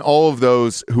all of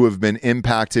those who have been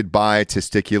impacted by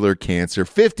testicular cancer,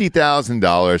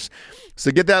 $50,000.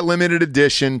 So get that limited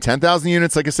edition, 10,000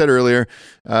 units, like I said earlier,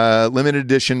 limited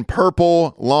edition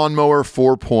purple lawnmower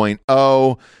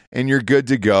 4.0, and you're good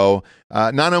to go.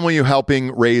 Not only are you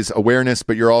helping raise awareness,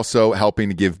 but you're also helping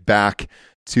to give back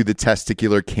to the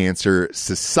Testicular Cancer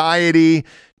Society.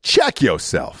 Check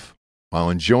yourself while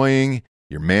enjoying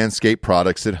your Manscaped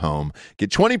products at home. Get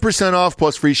 20% off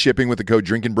plus free shipping with the code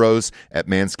DrinkinBros at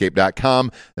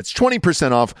manscaped.com. That's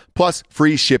 20% off plus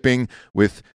free shipping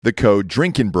with the code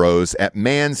DrinkinBros at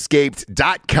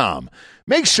manscaped.com.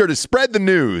 Make sure to spread the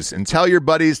news and tell your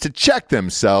buddies to check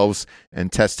themselves and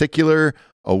Testicular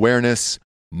Awareness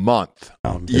Month.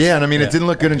 Yeah, and I mean, it didn't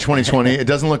look good in 2020. It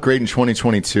doesn't look great in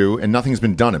 2022, and nothing's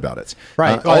been done about it.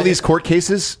 Right. All these court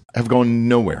cases have gone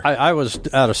nowhere. I was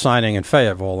at a signing in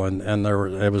Fayetteville, and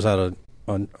it was at a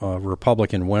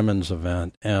Republican women's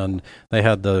event, and they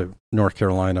had the North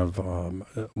Carolina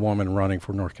woman running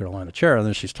for North Carolina chair, and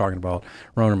then she's talking about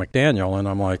Ronna McDaniel, and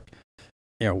I'm like,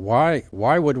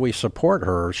 why would we support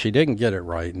her? She didn't get it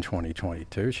right in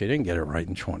 2022. She didn't get it right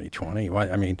in 2020.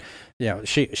 I mean,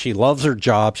 she loves her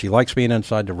job. She likes being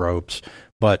inside the ropes.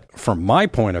 But from my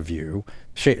point of view,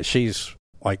 she's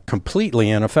like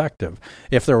completely ineffective.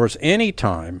 If there was any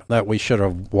time that we should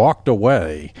have walked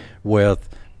away with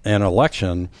an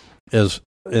election is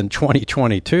in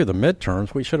 2022, the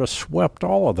midterms, we should have swept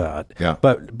all of that. Yeah.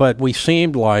 But we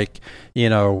seemed like,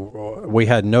 we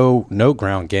had no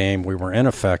ground game. We were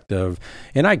ineffective.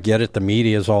 And I get it. The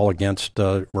media is all against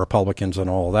Republicans and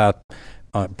all that.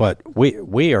 But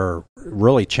we are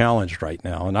really challenged right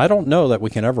now. And I don't know that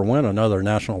we can ever win another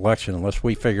national election unless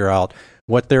we figure out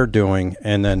what they're doing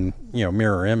and then,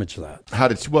 mirror image that.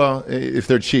 If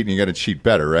they're cheating, you got to cheat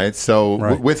better, right? So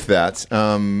Right. With that,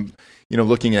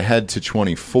 looking ahead to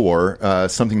 24,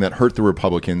 something that hurt the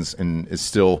Republicans and is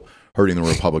still hurting the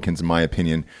Republicans, in my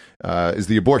opinion, is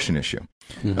the abortion issue.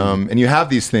 Mm-hmm. And you have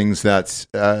these things that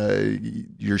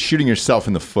you're shooting yourself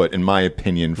in the foot, in my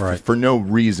opinion, Right. for no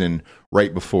reason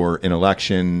right before an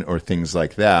election or things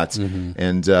like that. Mm-hmm.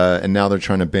 And now they're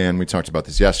trying to ban, we talked about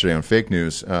this yesterday on Fake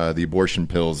News, the abortion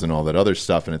pills and all that other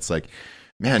stuff. And it's like,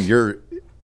 man, you're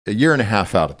a year and a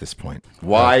half out at this point.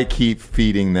 Why keep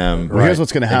feeding them? Well, here's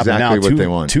what's going to happen exactly now. What they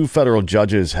want. Two federal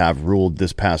judges have ruled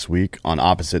this past week on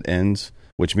opposite ends,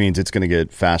 which means it's going to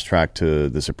get fast tracked to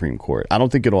the Supreme Court. I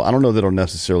don't know that it'll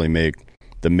necessarily make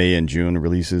the May and June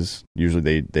releases.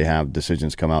 Usually they have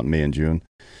decisions come out in May and June.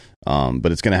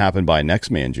 But it's going to happen by next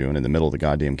May and June in the middle of the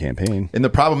goddamn campaign. And the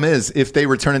problem is, if they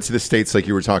return it to the states like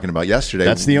you were talking about yesterday,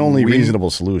 that's the only reasonable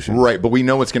solution. Right, but we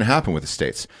know what's going to happen with the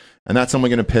states. And that's only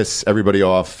going to piss everybody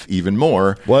off even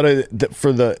more.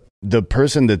 For the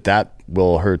person that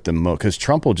will hurt the most, because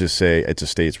Trump will just say it's a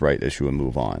states' right issue and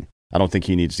move on. I don't think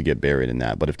he needs to get buried in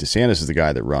that. But if DeSantis is the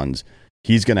guy that runs,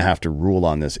 he's going to have to rule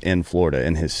on this in Florida,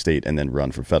 in his state, and then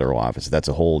run for federal office. That's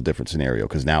a whole different scenario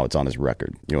because now it's on his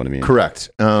record. You know what I mean?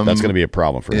 Correct. That's going to be a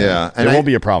problem for him. Yeah, and it won't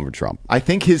be a problem for Trump. I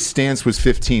think his stance was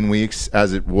 15 weeks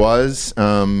as it was.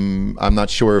 I'm not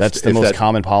sure if that's the most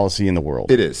common policy in the world.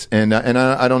 It is. And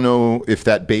I don't know if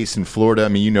that base in Florida, I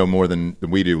mean, you know more than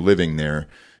we do living there,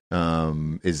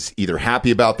 is either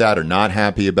happy about that or not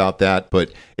happy about that.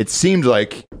 But it seemed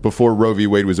like before Roe v.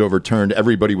 Wade was overturned,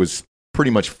 everybody was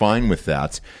pretty much fine with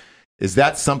that. Is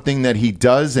that something that he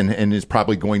does and is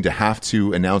probably going to have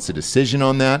to announce a decision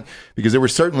on that? Because they were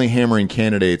certainly hammering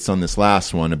candidates on this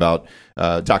last one about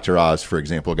Dr. Oz, for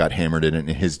example, got hammered in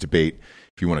his debate,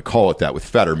 if you want to call it that, with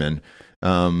Fetterman.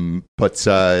 But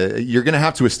you're going to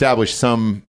have to establish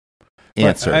some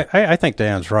answer. I think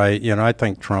Dan's right. I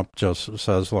think Trump just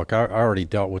says, look, I already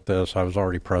dealt with this. I was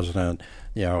already president.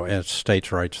 It's a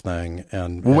states' rights thing.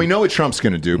 And we know what Trump's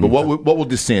going to do, but what will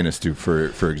DeSantis do,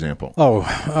 for example?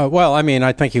 Well, I mean,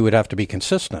 I think he would have to be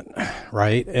consistent,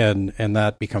 right? And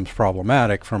that becomes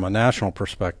problematic from a national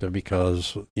perspective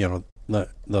because,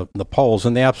 the polls,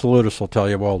 and the absolutists will tell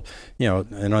you, well,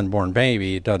 an unborn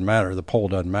baby, it doesn't matter. The poll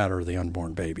doesn't matter. The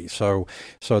unborn baby. So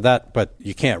that, but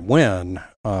you can't win,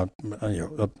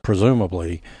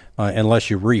 presumably, unless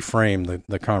you reframe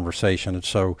the conversation. And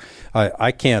so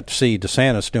I can't see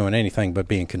DeSantis doing anything but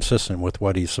being consistent with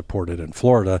what he's supported in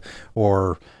Florida,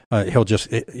 or he'll just,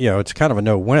 it's kind of a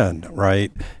no-win,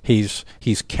 right? He's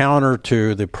counter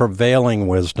to the prevailing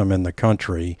wisdom in the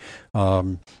country,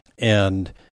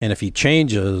 and if he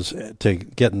changes to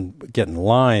get in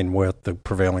line with the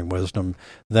prevailing wisdom,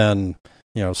 then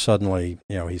suddenly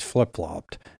he's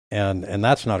flip-flopped. And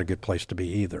that's not a good place to be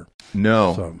either.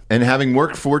 No. So. And having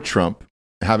worked for Trump,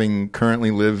 having currently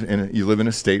you live in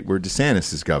a state where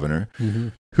DeSantis is governor, mm-hmm.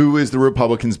 Who is the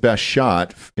Republicans' best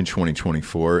shot in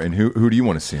 2024, and who do you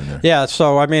want to see in there? Yeah,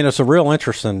 so I mean, it's a real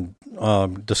interesting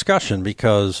discussion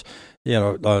because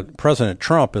President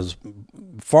Trump is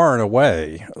far and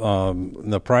away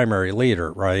the primary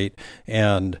leader, right?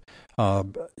 And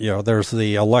there's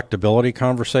the electability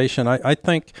conversation. I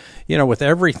think, with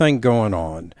everything going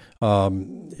on,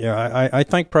 I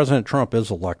think President Trump is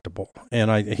electable.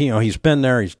 And he's been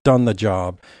there, he's done the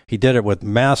job. He did it with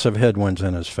massive headwinds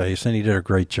in his face, and he did a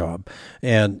great job.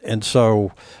 And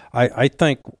so I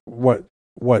think what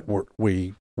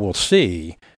we will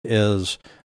see is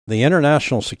the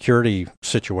international security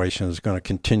situation is going to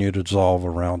continue to dissolve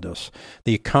around us.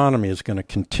 The economy is going to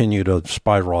continue to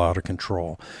spiral out of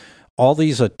control. All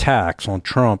these attacks on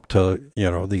Trump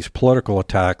these political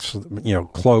attacks,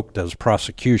 cloaked as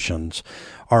prosecutions,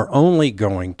 are only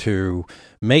going to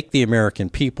make the American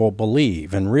people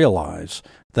believe and realize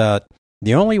that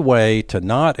the only way to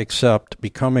not accept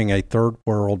becoming a third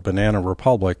world banana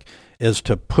republic is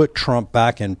to put Trump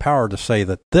back in power, to say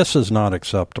that this is not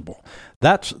acceptable.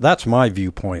 That's my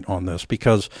viewpoint on this,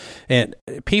 because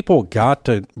people got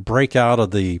to break out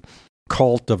of the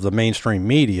cult of the mainstream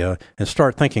media and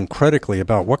start thinking critically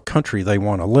about what country they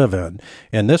want to live in.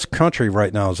 And this country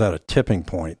right now is at a tipping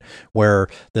point where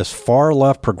this far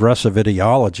left progressive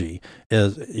ideology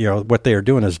is, what they are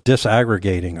doing is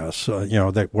disaggregating us,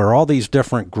 that we're all these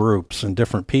different groups and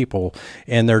different people,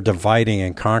 and they're dividing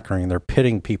and conquering. They're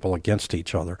pitting people against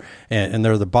each other. And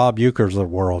they're the Bob Euchers of the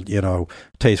world,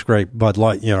 tastes great, Bud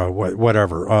Light,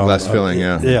 whatever. Less filling,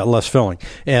 yeah. Yeah, less filling.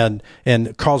 And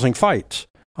causing fights.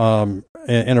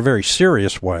 In a very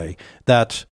serious way,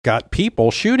 that's got people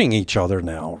shooting each other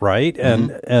now, right?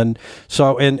 Mm-hmm. And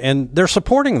so they're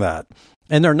supporting that,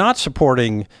 and they're not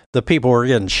supporting the people who are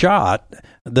getting shot.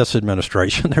 This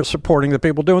administration, they're supporting the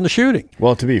people doing the shooting.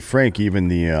 Well, to be frank, even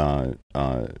the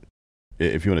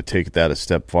if you want to take that a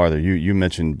step farther, you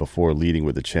mentioned before leading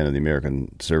with the chin of the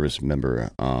American service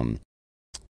member.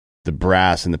 The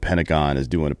brass in the Pentagon is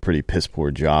doing a pretty piss poor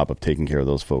job of taking care of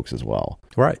those folks as well.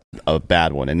 Right. A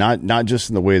bad one. And not just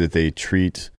in the way that they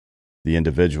treat the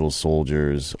individual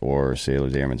soldiers or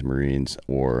sailors, airmen, Marines,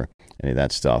 or any of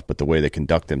that stuff, but the way they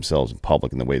conduct themselves in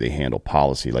public and the way they handle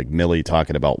policy. Like Milley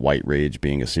talking about white rage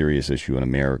being a serious issue in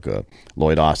America.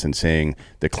 Lloyd Austin saying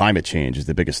that climate change is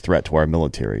the biggest threat to our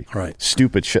military. Right.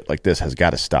 Stupid shit like this has got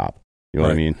to stop. You know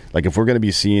what I mean? Like, if we're going to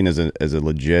be seen as a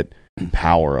legit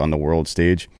power on the world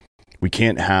stage, we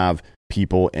can't have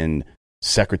people in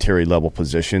secretary level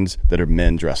positions that are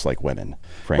men dressed like women.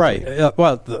 Frankly. Right.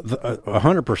 Well,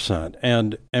 100%.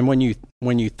 And when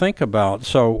you think about,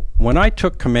 so when I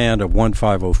took command of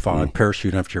 1505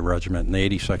 Parachute Infantry Regiment in the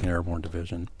 82nd Airborne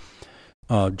Division,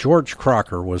 George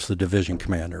Crocker was the division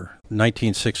commander.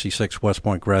 1966 West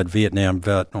Point grad, Vietnam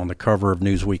vet, on the cover of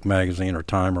Newsweek magazine or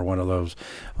Time or one of those,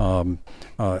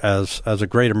 as a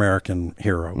great American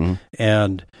hero. Mm-hmm.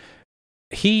 And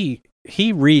he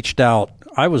reached out.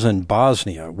 I was in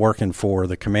Bosnia working for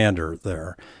the commander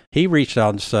there. He reached out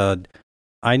and said,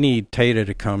 I need Tata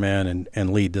to come in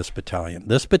and lead this battalion.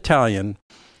 This battalion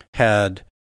had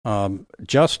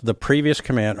just the previous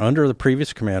under the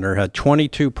previous commander, had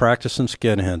 22 practicing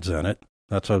skinheads in it.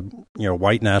 That's a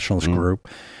white nationalist group.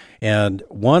 And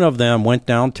one of them went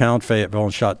downtown Fayetteville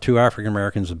and shot 2 African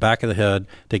Americans in the back of the head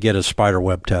to get his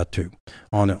spiderweb tattoo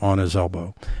on his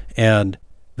elbow. And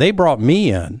they brought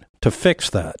me in to fix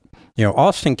that.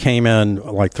 Austin came in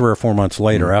like 3 or 4 months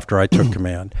later after I took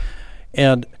command.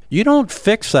 And you don't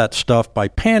fix that stuff by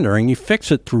pandering. You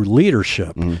fix it through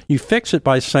leadership. You fix it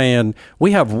by saying,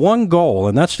 we have one goal,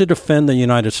 and that's to defend the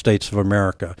United States of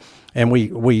America. And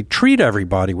we treat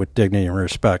everybody with dignity and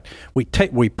respect. We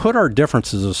put our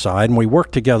differences aside, and we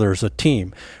work together as a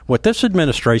team. What this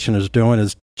administration is doing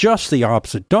is just the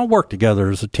opposite. Don't work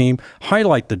together as a team.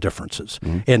 Highlight the differences.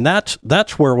 And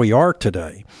that's where we are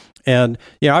today. And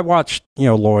I watched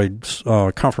Lloyd's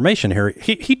confirmation here.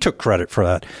 He took credit for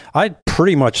that. I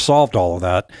pretty much solved all of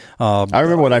that. I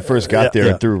remember when I first got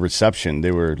there through reception,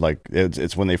 they were like,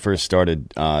 it's when they first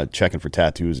started checking for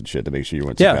tattoos and shit to make sure you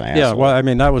weren't some kind of asshole. Well, I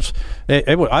mean, that was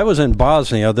I was in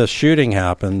Bosnia. This shooting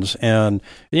happens, and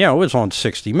it was on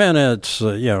 60 Minutes.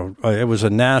 It was a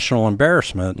national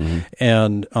embarrassment,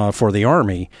 and for the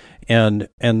Army, and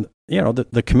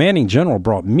the commanding general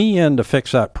brought me in to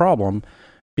fix that problem,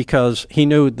 because he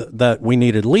knew that we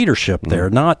needed leadership there,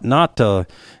 not to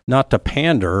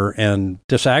pander and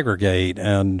disaggregate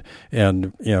and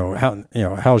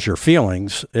how's your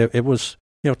feelings. It was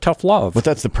tough love. But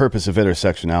that's the purpose of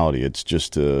intersectionality. It's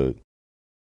just to,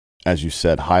 as you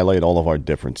said, highlight all of our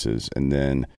differences and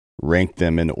then rank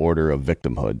them in order of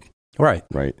victimhood. Right.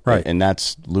 And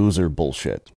that's loser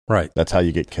bullshit. Right. That's how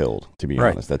you get killed, to be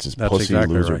honest. That's just pussy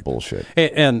exactly loser right. bullshit.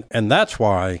 And that's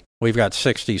why we've got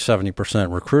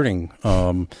 60-70% recruiting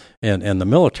in the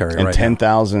military and right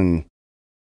 10,000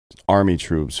 Army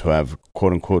troops who have,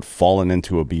 quote unquote, fallen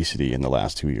into obesity in the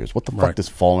last 2 years. What the fuck does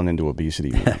fallen into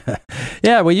obesity mean?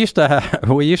 Yeah, we used to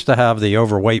have the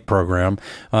overweight program.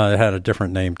 It had a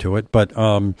different name to it, but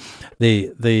Can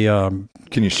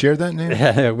you share that name?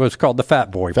 It was called the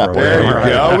Fat Boy program. There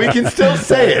you go. We can still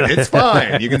say it. It's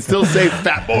fine. You can still say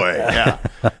Fat Boy.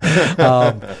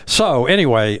 Yeah. So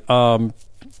anyway, and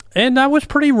that was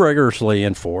pretty rigorously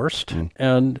enforced,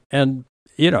 and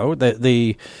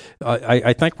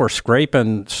I think we're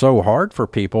scraping so hard for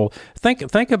people.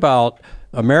 Think about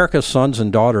America's sons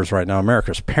and daughters right now,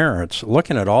 America's parents,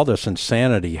 looking at all this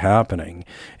insanity happening,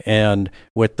 and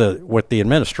with the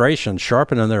administration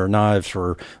sharpening their knives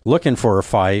for looking for a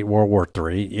fight, World War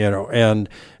III,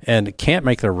 and can't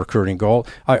make their recruiting goal.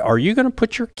 Are you going to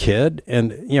put your kid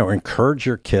and encourage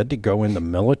your kid to go in the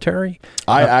military?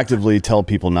 I actively tell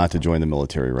people not to join the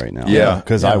military right now. Yeah,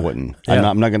 because I wouldn't. Yeah.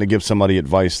 I'm not going to give somebody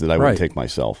advice that I would take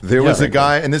myself. There was a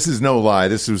guy, and this is no lie.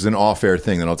 This was an off-air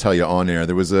thing that I'll tell you on air.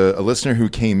 There was a listener who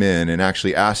came in and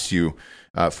actually asked you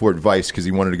for advice because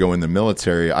he wanted to go in the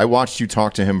military. I watched you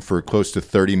talk to him for close to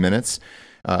 30 minutes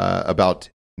about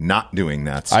not doing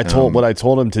that. What I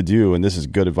told him to do, and this is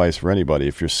good advice for anybody,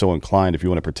 if you're so inclined, if you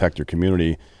want to protect your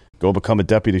community, go become a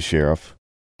deputy sheriff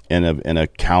in a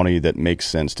county that makes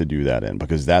sense to do that in,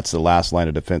 because that's the last line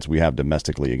of defense we have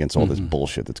domestically against all this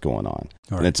bullshit that's going on.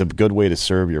 Right. And it's a good way to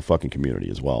serve your fucking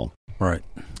community as well. Right.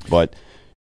 But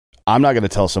I'm not going to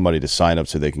tell somebody to sign up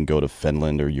so they can go to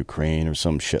Finland or Ukraine or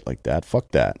some shit like that. Fuck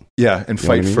that. Yeah, and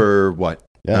fight for what?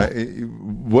 Yeah.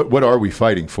 What are we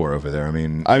fighting for over there? I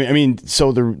mean,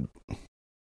 so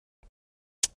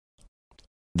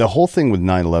the whole thing with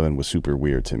 9/11 was super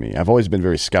weird to me. I've always been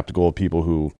very skeptical of people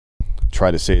who try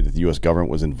to say that the U.S.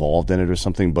 government was involved in it or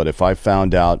something. But if I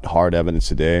found out hard evidence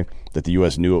today that the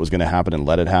U.S. knew it was going to happen and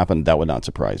let it happen, that would not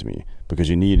surprise me, because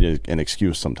you need an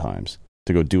excuse sometimes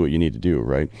to go do what you need to do,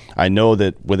 right? I know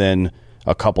that within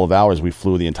a couple of hours, we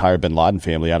flew the entire bin Laden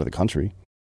family out of the country.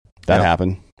 That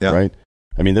happened, right?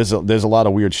 I mean, there's a lot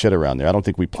of weird shit around there. I don't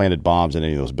think we planted bombs in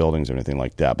any of those buildings or anything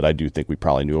like that, but I do think we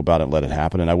probably knew about it and let it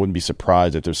happen. And I wouldn't be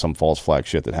surprised if there's some false flag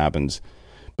shit that happens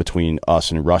between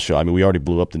us and Russia. I mean, we already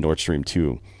blew up the Nord Stream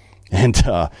 2,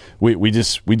 and we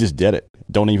just did it.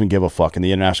 Don't even give a fuck. And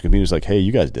the international community's like, hey,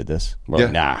 you guys did this. We're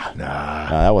like, nah,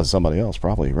 that was somebody else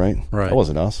probably, right? That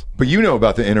wasn't us. But you know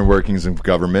about the inner workings of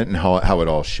government and how it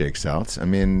all shakes out. I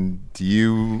mean,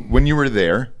 when you were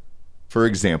there, for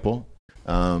example,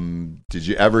 did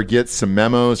you ever get some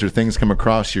memos or things come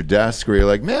across your desk where you're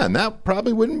like, man, that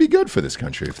probably wouldn't be good for this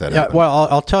country if that happened? Well,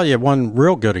 I'll tell you one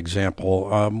real good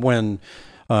example. And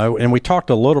we talked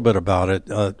a little bit about it.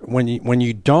 When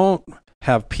you don't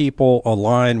have people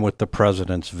align with the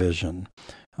president's vision,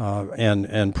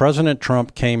 and President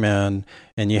Trump came in,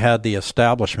 and you had the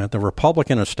establishment, the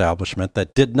Republican establishment,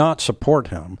 that did not support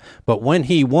him. But when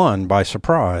he won by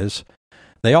surprise,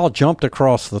 they all jumped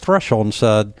across the threshold and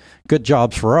said, good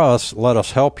jobs for us, let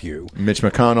us help you. Mitch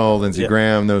McConnell, Lindsey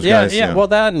Graham, those guys. Yeah, well,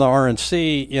 that and the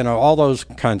RNC, all those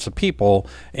kinds of people.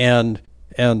 And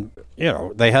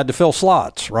they had to fill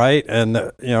slots, right? And,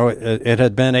 it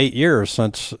had been 8 years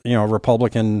since, a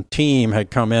Republican team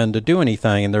had come in to do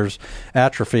anything, and there's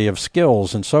atrophy of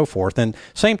skills and so forth. And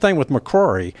same thing with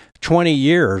McCrory. 20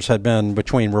 years had been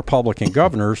between Republican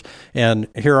governors, and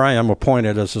here I am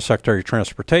appointed as the Secretary of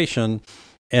Transportation.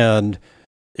 And,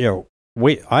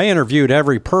 I interviewed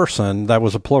every person that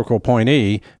was a political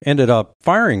appointee, ended up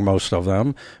firing most of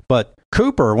them. But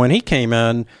Cooper, when he came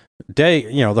in,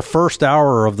 the first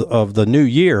hour of the new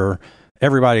year,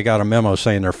 everybody got a memo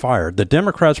saying they're fired. The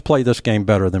Democrats play this game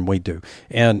better than we do.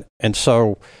 And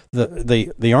so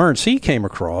the RNC came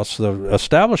across, the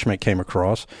establishment came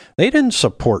across, they didn't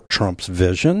support Trump's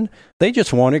vision. They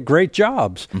just wanted great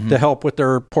jobs to help with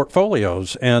their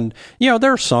portfolios. And,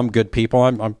 there are some good people.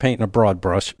 I'm painting a broad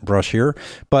brush here.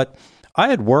 But I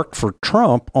had worked for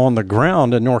Trump on the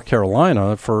ground in North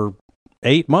Carolina for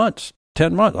 8 months,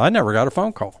 10 months. I never got a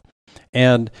phone call.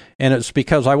 And it's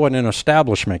because I wasn't an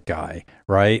establishment guy,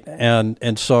 right?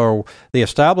 And so the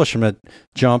establishment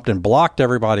jumped and blocked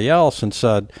everybody else and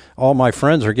said, all my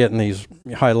friends are getting these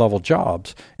high-level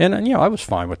jobs. And I was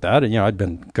fine with that. And, I'd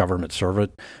been government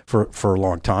servant for a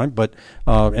long time, but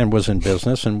and was in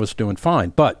business and was doing fine.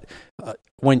 But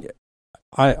when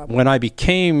I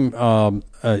became,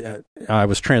 I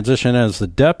was transitioned as the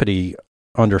deputy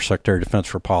undersecretary of defense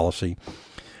for policy.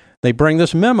 They bring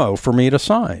this memo for me to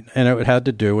sign, and it had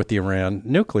to do with the Iran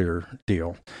nuclear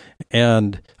deal.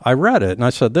 And I read it, and I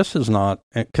said, this is not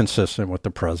consistent with the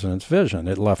president's vision.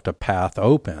 It left a path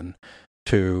open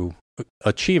to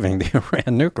achieving the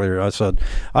Iran nuclear. I said,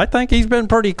 I think he's been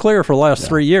pretty clear for the last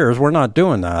 3 years. We're not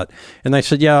doing that. And they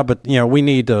said, yeah, but, we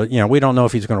need to, we don't know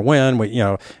if he's going to win.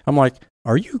 I'm like,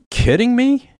 are you kidding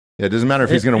me? It doesn't matter if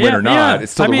he's going to win or not. Yeah.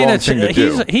 It's still the wrong thing to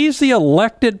do. He's the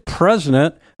elected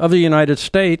president of the United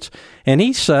States, and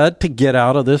he said to get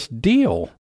out of this deal.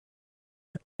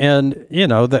 And,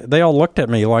 they all looked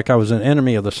at me like I was an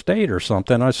enemy of the state or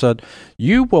something. I said,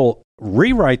 you will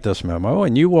rewrite this memo,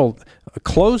 and you will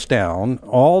close down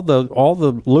all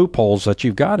the loopholes that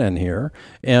you've got in here,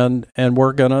 and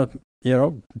we're going to,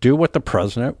 do what the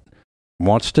president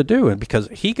wants to do. And because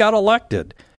he got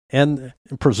elected, and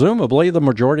presumably the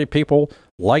majority of people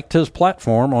liked his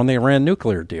platform on the Iran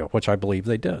nuclear deal, which I believe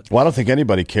they did. Well, I don't think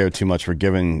anybody cared too much for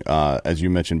giving, as you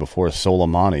mentioned before,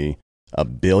 Soleimani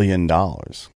 $1 billion.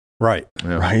 Right.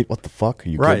 Yeah. Right? What the fuck? Are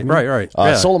you right, kidding me? Right.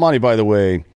 Soleimani, by the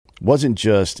way, wasn't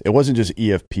just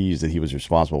EFPs that he was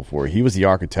responsible for. He was the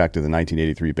architect of the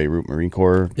 1983 Beirut Marine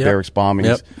Corps barracks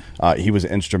bombings. He was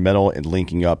instrumental in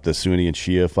linking up the Sunni and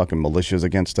Shia fucking militias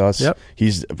against us.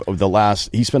 He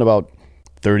spent about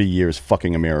 30 years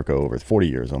fucking America over, 40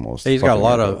 years almost. He's got a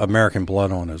lot of American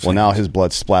blood on his hands. Now his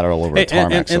blood's splattered all over a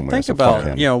tarmac somewhere. And think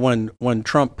about, when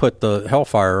Trump put the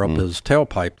hellfire up his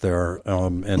tailpipe there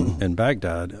in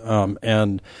Baghdad,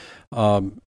 and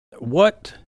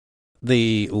what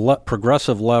the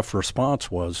progressive left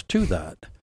response was to that.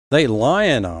 They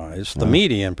lionized, the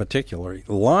media in particular,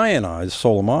 lionized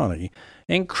Soleimani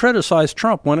and criticized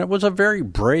Trump when it was a very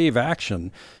brave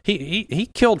action. He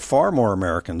killed far more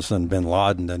Americans than bin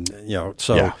Laden,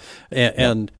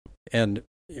 and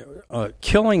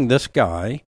killing this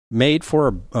guy made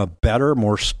for a better,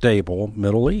 more stable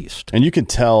Middle East. And you can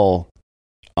tell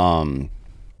when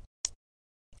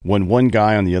one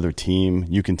guy on the other team,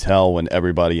 you can tell when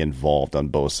everybody involved on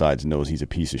both sides knows he's a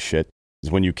piece of shit. Is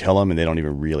when you kill him and they don't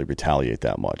even really retaliate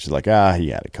that much. It's like, he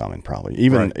had it coming probably.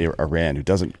 Even Iran, who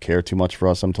doesn't care too much for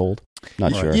us, I'm told.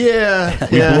 Not sure. Yeah.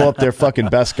 We blew up their fucking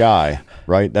best guy,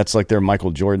 right? That's like their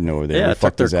Michael Jordan over there. Yeah,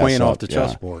 took their queen off the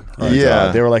chessboard. Right.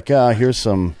 Yeah. They were like, here's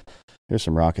some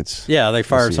rockets. Yeah, they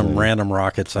fired some random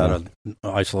rockets out of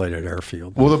isolated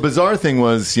airfield. Well, the bizarre thing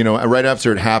was, right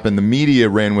after it happened, the media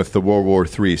ran with the World War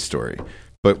III story.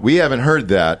 But we haven't heard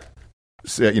that.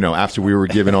 After we were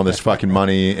given all this fucking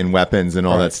money and weapons and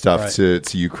all that stuff to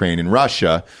Ukraine and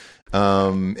Russia,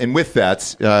 and with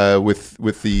that,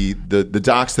 with the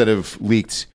docs that have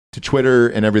leaked to Twitter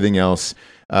and everything else,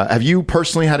 have you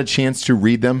personally had a chance to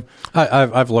read them?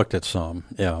 I've looked at some,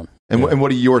 yeah. And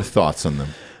what are your thoughts on them?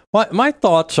 My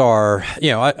thoughts are,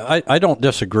 I don't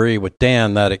disagree with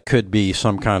Dan that it could be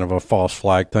some kind of a false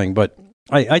flag thing, but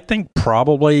I think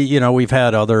probably, we've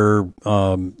had other,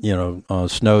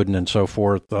 Snowden and so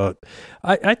forth.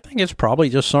 I think it's probably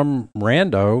just some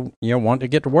rando, wanting to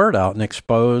get the word out and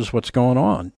expose what's going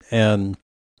on. And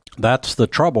that's the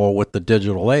trouble with the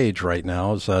digital age right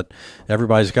now, is that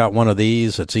everybody's got one of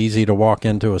these. It's easy to walk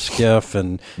into a skiff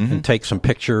and take some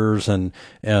pictures and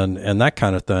that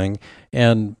kind of thing.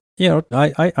 And,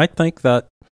 I think that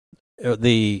at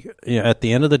the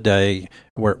end of the day,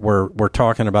 we're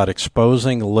talking about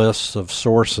exposing lists of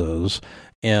sources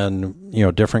in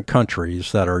different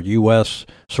countries that are U.S.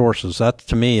 sources. That,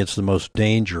 to me, is the most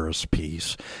dangerous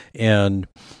piece. And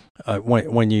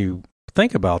when you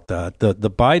think about that,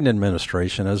 the Biden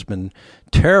administration has been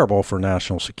terrible for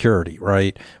national security,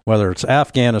 right? Whether it's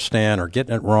Afghanistan or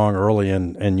getting it wrong early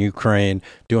in Ukraine,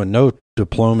 doing no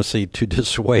diplomacy to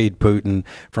dissuade Putin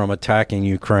from attacking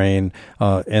Ukraine,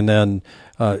 and then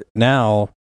now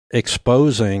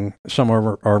exposing some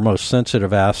of our most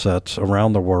sensitive assets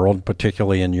around the world,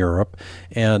 particularly in Europe,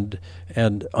 and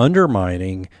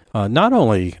undermining not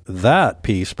only that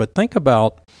piece, but think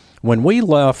about when we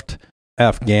left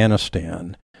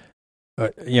Afghanistan.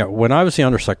 When I was the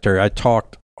undersecretary, I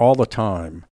talked all the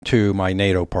time to my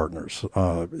NATO partners,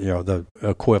 the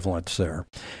equivalents there.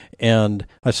 And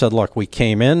I said, look, we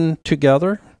came in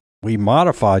together, we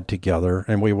modified together,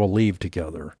 and we will leave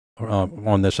together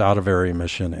on this out-of-area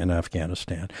mission in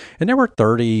Afghanistan. And there were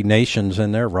 30 nations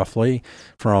in there, roughly,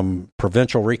 from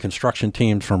provincial reconstruction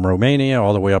teams from Romania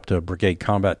all the way up to a brigade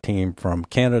combat team from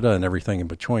Canada and everything in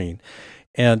between.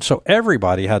 And so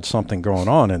everybody had something going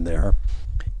on in there.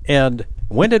 And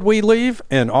when did we leave?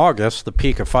 In August, the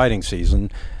peak of fighting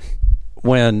season,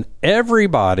 when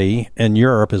everybody in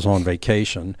Europe is on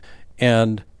vacation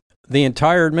and the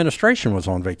entire administration was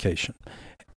on vacation.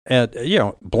 And,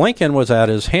 Blinken was at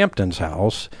his Hamptons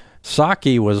house.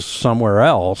 Psaki was somewhere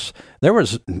else. There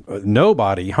was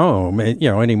nobody home,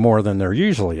 any more than there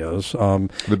usually is.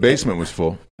 The basement was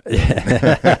full.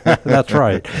 That's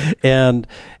right. And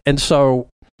so,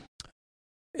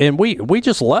 and we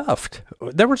just left.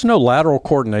 There was no lateral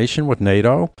coordination with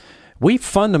NATO. We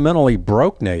fundamentally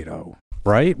broke NATO,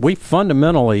 right? We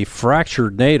fundamentally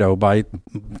fractured NATO by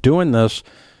doing this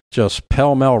just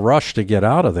pell-mell rush to get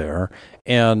out of there.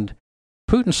 And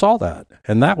Putin saw that,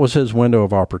 and that was his window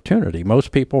of opportunity.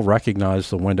 Most people recognize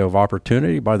the window of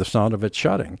opportunity by the sound of it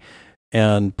shutting.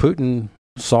 And Putin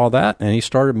saw that, and he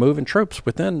started moving troops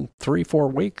within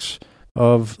 3-4 weeks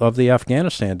of the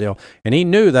Afghanistan deal. And he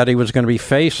knew that he was going to be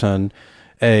facing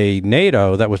a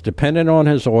NATO that was dependent on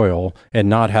his oil and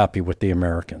not happy with the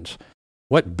Americans.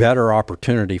 What better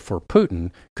opportunity for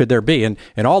Putin could there be? And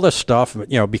all this stuff,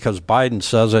 because Biden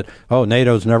says it,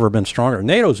 NATO's never been stronger.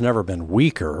 NATO's never been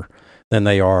weaker than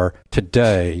they are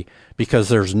today because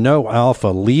there's no alpha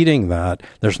leading that.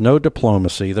 There's no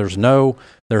diplomacy. There's no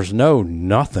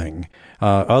nothing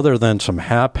other than some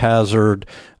haphazard,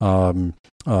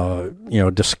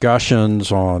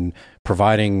 discussions on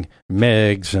providing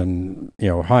MiGs and,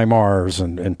 HIMARS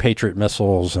and Patriot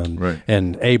missiles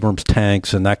and Abrams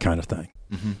tanks and that kind of thing.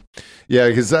 Mm-hmm. Yeah,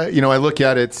 because I look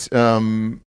at it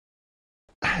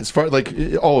as far like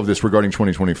all of this regarding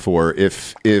 2024.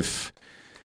 If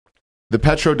the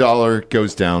petrodollar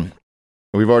goes down,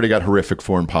 we've already got horrific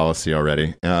foreign policy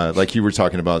already. Like you were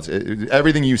talking about,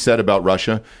 everything you said about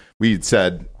Russia, we had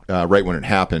said right when it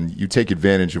happened. You take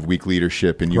advantage of weak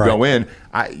leadership and you go in.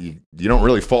 You don't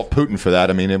really fault Putin for that.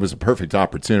 I mean, it was a perfect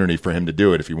opportunity for him to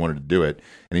do it if he wanted to do it,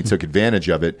 and he took advantage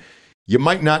of it. You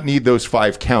might not need those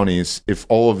 5 counties if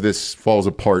all of this falls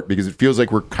apart, because it feels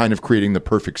like we're kind of creating the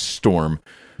perfect storm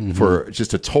for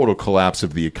just a total collapse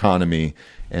of the economy,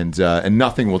 and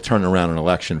nothing will turn around an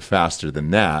election faster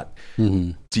than that.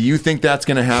 Mm-hmm. Do you think that's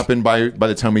going to happen by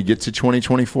the time we get to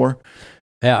 2024?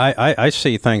 Yeah, I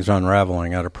see things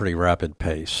unraveling at a pretty rapid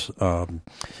pace.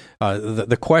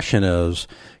 The question is,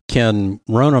 can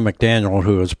Ronna McDaniel,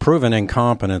 who has proven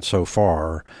incompetent so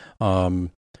far,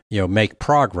 make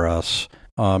progress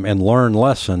and learn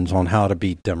lessons on how to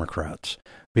beat Democrats?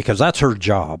 Because that's her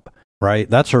job, right?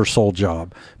 That's her sole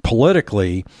job.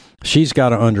 Politically, she's got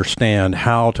to understand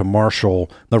how to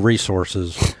marshal the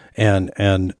resources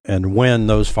and win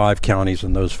those 5 counties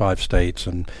and those 5 states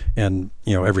and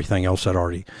everything else that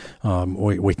already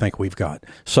we think we've got.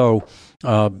 So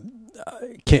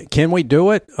can we do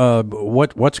it?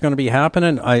 What's going to be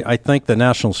happening? I think the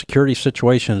national security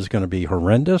situation is going to be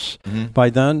horrendous by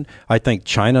then. I think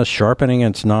China's sharpening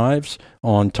its knives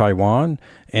on Taiwan,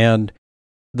 and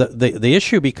the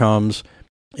issue becomes,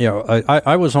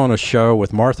 I was on a show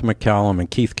with Martha McCallum and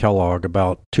Keith Kellogg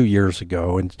about 2 years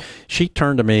ago, and she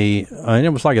turned to me, and it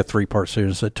was like a 3-part series,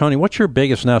 and said, Tony, what's your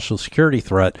biggest national security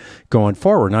threat going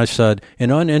forward? And I said,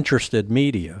 an uninterested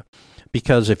media.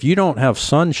 Because if you don't have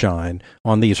sunshine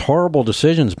on these horrible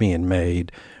decisions being made,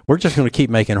 we're just going to keep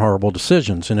making horrible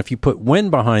decisions. And if you put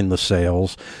wind behind the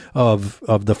sails of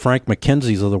the Frank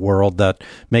McKenzies of the world that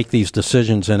make these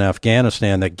decisions in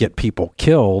Afghanistan that get people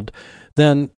killed,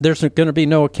 then there's going to be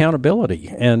no accountability.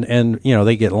 And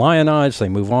they get lionized, they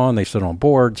move on, they sit on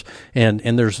boards, and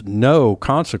there's no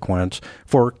consequence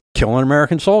for killing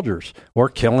American soldiers or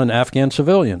killing Afghan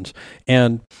civilians.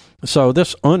 And so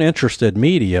this uninterested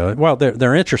media, well,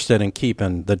 they're interested in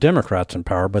keeping the Democrats in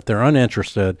power, but they're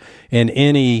uninterested in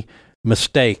any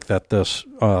mistake that this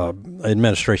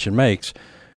administration makes.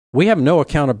 We have no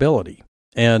accountability.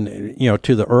 And,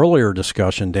 to the earlier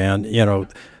discussion, Dan,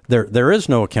 there is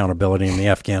no accountability in the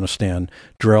Afghanistan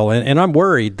drill. And I'm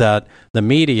worried that the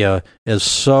media is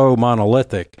so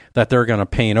monolithic that they're going to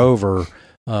paint over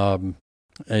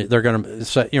they're going to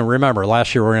say, remember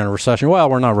last year we were in a recession. Well,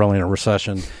 we're not really in a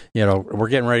recession. We're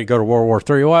getting ready to go to World War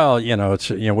III. Well, it's,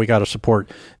 we got to support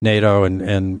NATO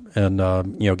and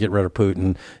get rid of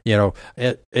Putin.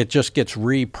 It just gets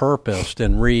repurposed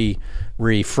and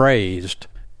rephrased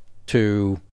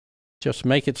to just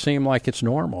make it seem like it's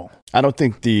normal. I don't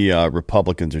think the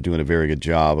Republicans are doing a very good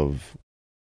job of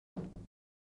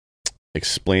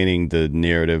explaining the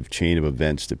narrative chain of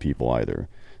events to people either.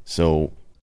 So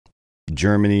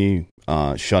Germany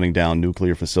shutting down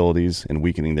nuclear facilities and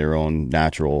weakening their own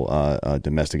natural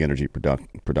domestic energy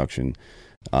production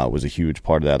was a huge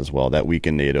part of that as well. That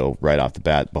weakened NATO right off the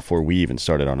bat before we even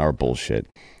started on our bullshit.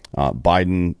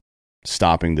 Biden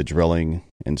stopping the drilling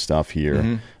and stuff here.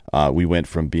 Mm-hmm. We went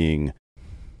from being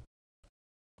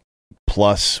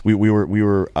plus we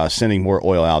were sending more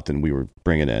oil out than we were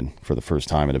bringing in for the first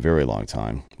time in a very long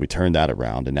time. We turned that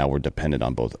around, and now we're dependent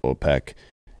on both OPEC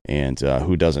and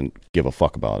who doesn't give a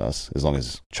fuck about us as long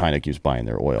as China keeps buying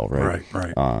their oil, right?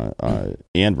 Right.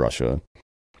 And Russia.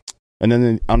 And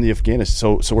then on the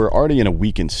Afghanistan, so we're already in a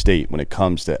weakened state when it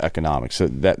comes to economics. So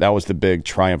that was the big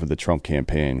triumph of the Trump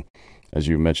campaign, as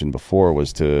you mentioned before,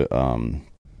 was to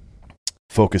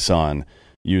focus on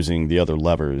using the other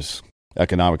levers,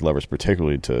 economic levers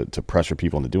particularly, to pressure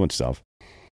people into doing stuff.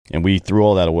 And we threw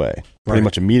all that away. Pretty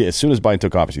much immediately. As soon as Biden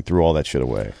took office, he threw all that shit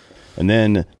away. And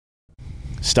then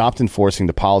stopped enforcing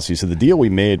the policy. So the deal we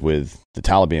made with the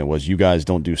Taliban was, you guys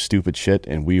don't do stupid shit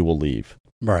and we will leave.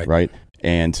 Right.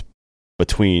 And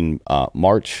between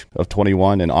March of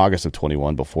 21 and August of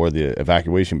 21, before the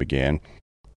evacuation began,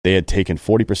 they had taken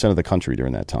 40% of the country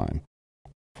during that time.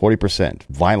 40%,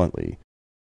 violently.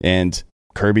 And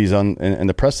Kirby's in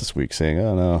the press this week saying,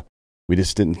 "Oh no, we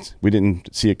didn't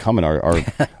see it coming.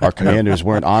 Our commanders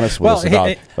weren't honest with us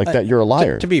about that. You're a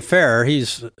liar." To be fair,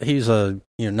 he's a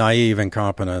naive,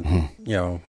 incompetent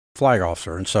flag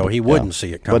officer, and so he wouldn't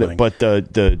see it coming. But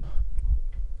the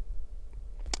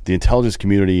intelligence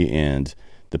community and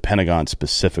the Pentagon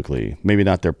specifically, maybe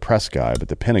not their press guy, but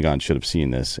the Pentagon should have seen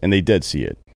this, and they did see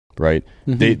it. Right?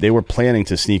 Mm-hmm. They were planning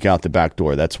to sneak out the back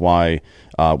door. That's why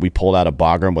we pulled out of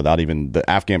Bagram without even the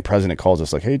Afghan president calls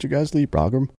us like, "Hey, did you guys leave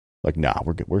Bagram?" Like, nah,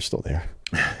 we're still there.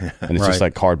 And it's just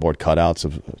like cardboard cutouts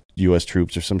of U.S.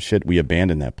 troops or some shit. We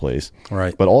abandoned that place.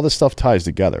 Right. But all this stuff ties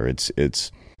together.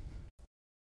 It's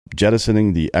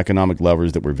jettisoning the economic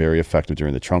levers that were very effective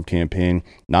during the Trump campaign,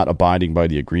 not abiding by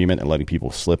the agreement and letting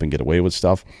people slip and get away with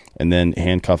stuff, and then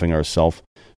handcuffing ourselves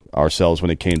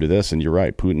when it came to this. And you're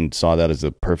right, Putin saw that as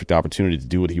a perfect opportunity to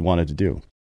do what he wanted to do,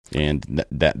 and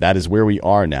that is where we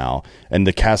are now. And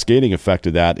the cascading effect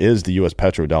of that is the U.S.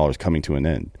 petrodollars coming to an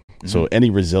end. Mm-hmm. So any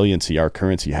resiliency our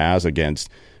currency has against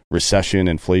recession,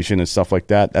 inflation, and stuff like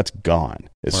that, that's gone.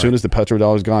 As soon as the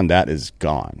petrodollar is gone, that is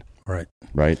gone.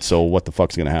 Right. So what the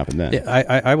fuck's going to happen then? Yeah,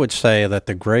 I would say that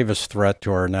the gravest threat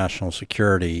to our national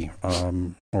security,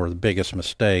 or the biggest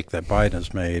mistake that Biden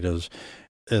has made, is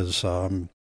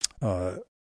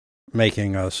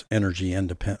making us energy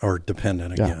independent or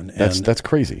dependent again. That's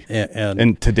crazy. And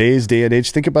in today's day and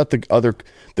age, think about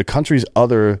the countries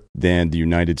other than the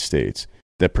United States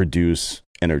that produce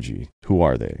energy. Who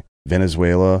are they?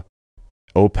 Venezuela,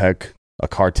 OPEC, a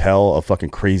cartel of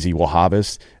fucking crazy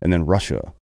Wahhabists, and then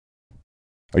Russia.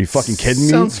 Are you fucking kidding me?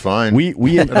 Sounds fine. We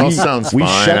sounds we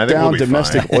fine. shut down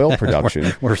domestic oil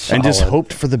production we're and just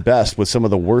hoped for the best with some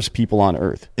of the worst people on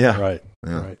earth. Yeah. Right.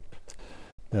 Yeah.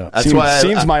 That's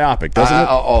seems myopic, doesn't it?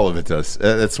 All of it does.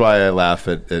 That's why I laugh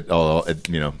at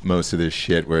most of this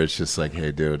shit where it's just like,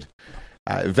 hey, dude,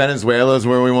 Venezuela is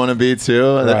where we want to be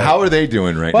too. Right. How are they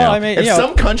doing now? I mean, if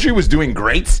some country was doing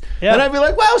great, then I'd be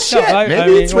like, well, shit,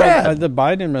 maybe it's rad. The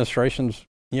Biden administration's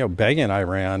begging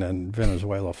Iran and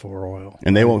Venezuela for oil,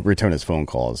 and they won't return his phone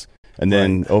calls. And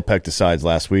then OPEC decides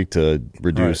last week to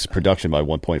reduce production by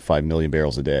 1.5 million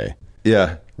barrels a day.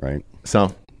 Yeah. Right.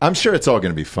 So I'm sure it's all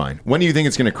going to be fine. When do you think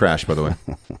it's going to crash, by the way?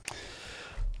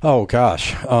 Oh,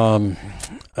 gosh.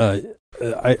 I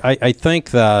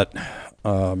think that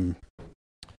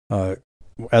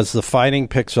as the fighting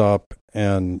picks up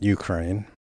in Ukraine,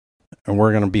 and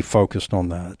we're going to be focused on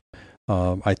that,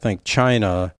 I think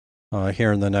China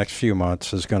here in the next few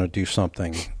months is going to do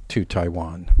something to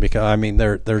Taiwan, because I mean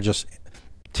they're just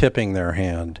tipping their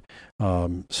hand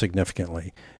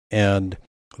significantly, and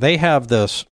they have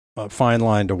this fine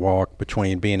line to walk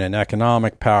between being an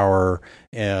economic power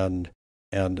and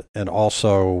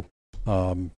also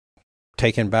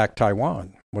taking back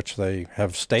Taiwan, which they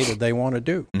have stated they want to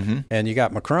do. Mm-hmm. And you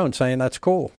got Macron saying that's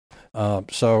cool. As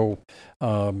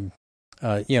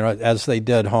they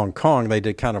did Hong Kong, they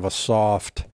did kind of a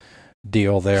soft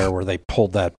deal there where they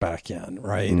pulled that back in,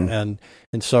 right? Mm-hmm.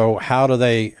 And so how do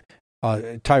they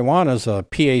Taiwan is a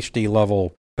PhD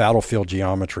level battlefield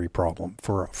geometry problem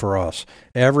for us.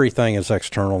 Everything is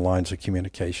external lines of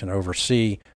communication, over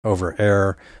sea, over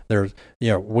air. There's,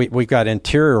 we've got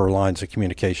interior lines of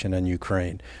communication in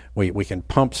Ukraine. We can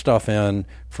pump stuff in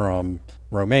from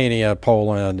Romania,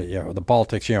 Poland, the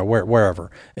Baltics,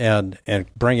 wherever, and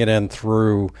bring it in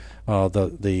through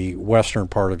the western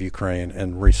part of Ukraine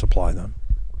and resupply them.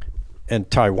 In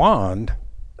Taiwan,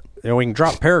 we can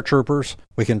drop paratroopers,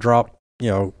 we can drop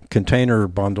container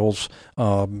bundles,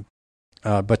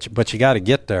 but you got to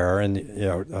get there,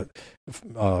 and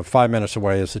 5 minutes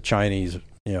away is the Chinese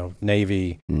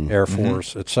Navy, Air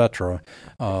Force, etc.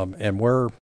 And we're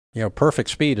perfect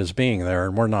speed is being there,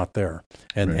 and we're not there,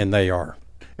 and they are.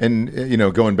 And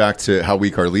going back to how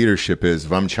weak our leadership is,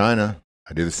 if I'm China,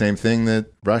 I do the same thing that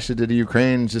Russia did to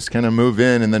Ukraine, just kind of move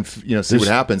in and then see what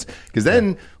happens. Because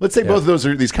then, let's say both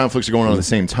of these conflicts are going on at the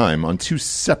same time on two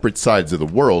separate sides of the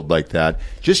world like that.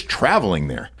 Just traveling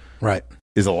there, right,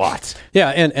 is a lot. Yeah,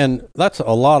 and that's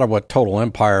a lot of what Total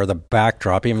Empire, the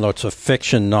backdrop, even though it's a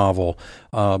fiction novel,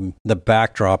 the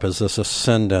backdrop is this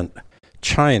ascendant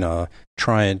China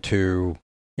trying to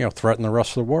threaten the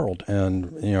rest of the world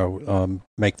and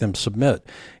make them submit.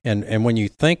 And when you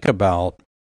think about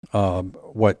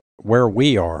where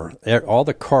we are, all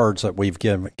the cards that we've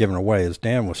given away, as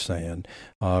Dan was saying,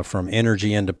 from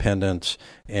energy independence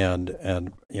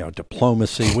and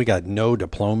diplomacy. We got no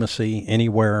diplomacy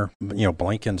anywhere.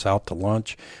 Blinken's out to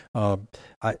lunch.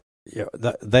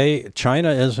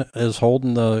 China is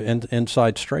holding the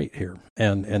inside straight here,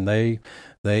 and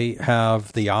they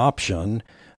have the option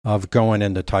of going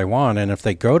into Taiwan, and if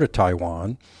they go to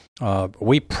Taiwan,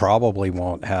 we probably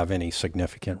won't have any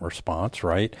significant response,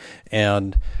 right?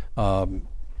 And the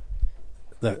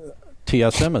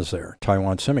TSM is there,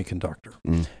 Taiwan Semiconductor,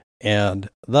 and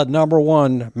the number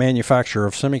one manufacturer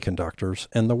of semiconductors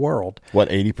in the world. What,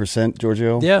 80%,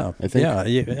 Giorgio? Yeah, I think.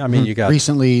 Yeah, I mean, you got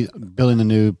recently building a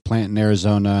new plant in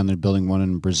Arizona, and they're building one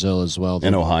in Brazil as well.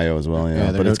 In Ohio as well,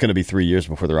 yeah. But it's going to be 3 years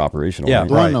before they're operational. Yeah, right?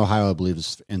 The one in Ohio, I believe,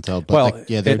 is Intel. But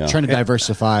they're trying to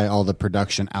diversify all the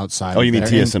production outside. Oh, you mean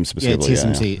TSM specifically? Yeah,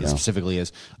 TSMC specifically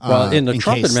is. Well, in the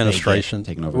Trump administration,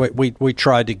 over. we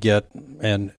tried to get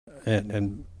and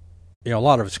a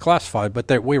lot of it's classified,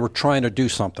 but we were trying to do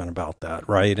something about that,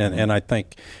 right? And I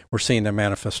think we're seeing the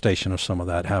manifestation of some of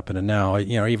that happening now.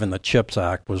 Even the CHIPS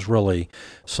Act was really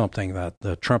something that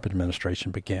the Trump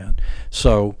administration began.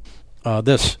 So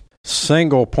this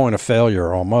single point of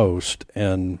failure almost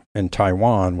in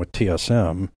Taiwan with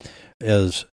TSM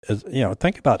is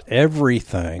think about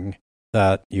everything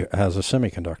that has a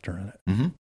semiconductor in it. Mm-hmm.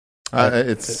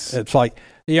 It's like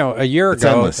a year ago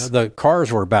endless. the cars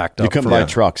were backed up. You couldn't buy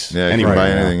trucks. Yeah, you couldn't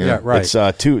buy anything. Yeah, right. It's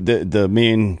the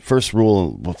main first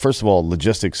rule. Well, first of all,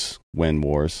 logistics win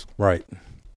wars, right?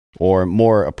 Or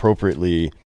more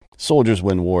appropriately, soldiers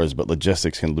win wars, but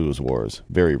logistics can lose wars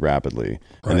very rapidly.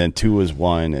 Right. And then 2 is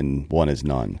 1 and 1 is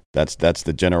none. That's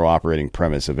the general operating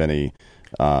premise of any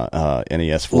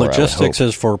S4. Logistics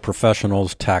is for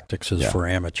professionals, tactics is for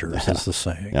amateurs. Is the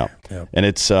saying. Yeah. And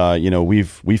it's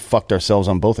we've fucked ourselves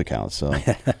on both accounts. So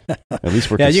at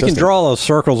least we're consistent. You can draw those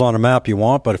circles on a map you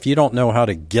want, but if you don't know how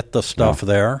to get the stuff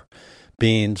there,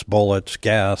 beans, bullets,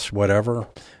 gas, whatever.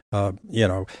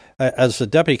 As the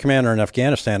deputy commander in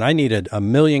Afghanistan, I needed 1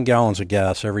 million gallons of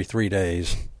gas every 3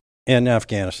 days in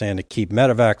Afghanistan to keep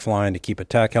medevac flying, to keep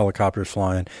attack helicopters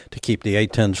flying, to keep the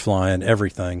A-10s flying,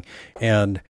 everything.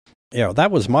 And,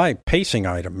 that was my pacing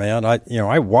item, man.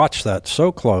 I watched that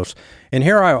so close. And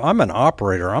here I'm an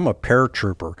operator. I'm a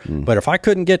paratrooper. But if I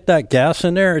couldn't get that gas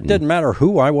in there, it didn't matter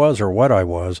who I was or what I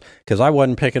was, because I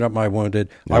wasn't picking up my wounded.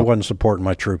 Yep. I wasn't supporting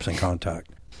my troops in contact.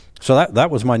 So that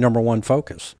was my number one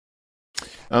focus.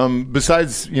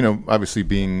 Besides, obviously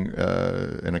being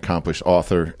an accomplished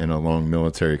author in a long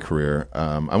military career,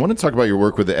 I want to talk about your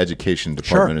work with the education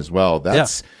department as well.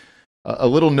 That's a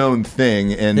little known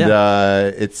thing, and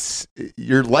it's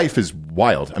your life is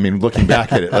wild. I mean, looking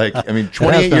back at it,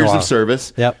 28 years of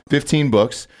service, 15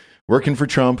 books, working for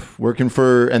Trump,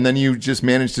 and then you just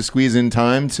managed to squeeze in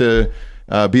time to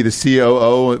be the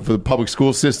COO for the public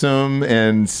school system,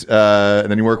 and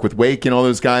then you work with Wake and all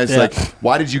those guys. Yeah. Like,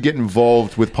 why did you get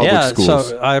involved with public schools?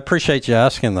 So I appreciate you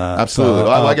asking that. Absolutely.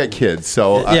 I got kids,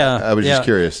 so I was just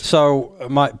curious. So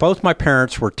both my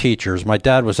parents were teachers. My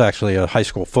dad was actually a high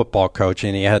school football coach,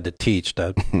 and he had to teach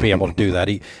to be able to do that.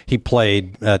 He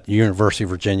played at University of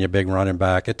Virginia, big running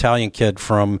back, Italian kid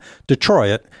from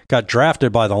Detroit, got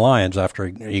drafted by the Lions after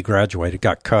he graduated,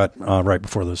 got cut right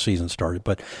before the season started.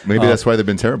 But maybe that's why they've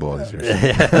been terrible all these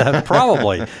years.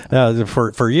 Probably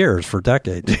for years, for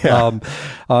decades. Yeah.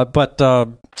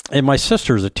 And my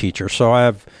sister's a teacher, so I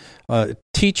have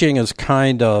teaching is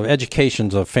kind of,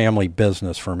 education's a family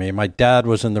business for me. My dad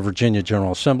was in the Virginia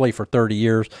General Assembly for 30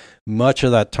 years. Much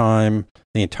of that time,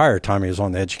 the entire time he was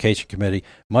on the Education Committee,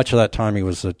 much of that time he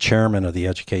was the chairman of the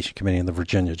Education Committee in the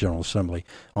Virginia General Assembly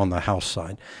on the House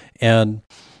side. And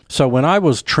so when I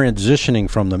was transitioning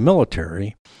from the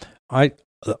military,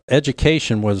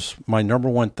 education was my number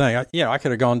one thing. I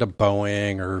could have gone to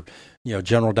Boeing or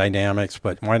General Dynamics,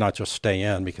 but why not just stay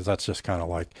in? Because that's just kind of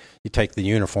like you take the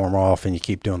uniform off and you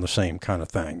keep doing the same kind of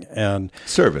thing. And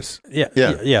service, with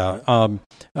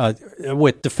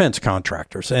defense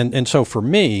contractors, and so for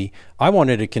me, I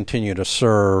wanted to continue to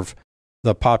serve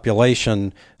the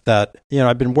population that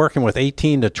I've been working with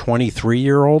 18 to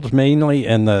 23-year-olds mainly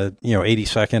in the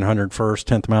 82nd, 101st,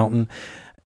 10th Mountain.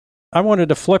 I wanted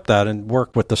to flip that and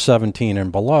work with the 17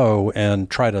 and below and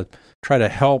try to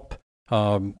help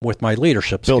with my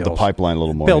leadership skills. Build the pipeline a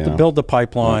little more. Build the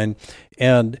pipeline.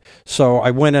 And so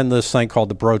I went in this thing called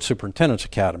the Broad Superintendent's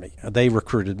Academy. They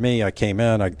recruited me. I came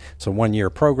in. It's a one-year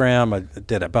program. I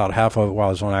did about half of it while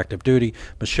I was on active duty.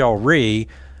 Michelle Rhee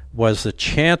was the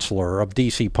chancellor of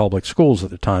D.C. Public Schools at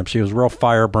the time. She was a real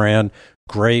firebrand,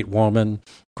 great woman,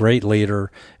 great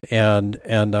leader. And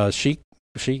she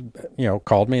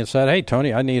called me and said, "Hey,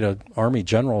 Tony, I need an Army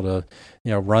general to,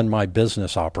 run my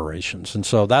business operations." And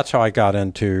so that's how I got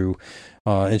into,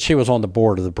 and she was on the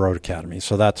board of the Broad Academy.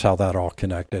 So that's how that all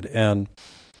connected. And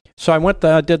so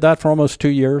I did that for almost 2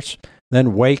 years.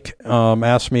 Then Wake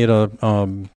asked me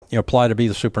to, apply to be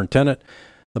the superintendent.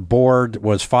 The board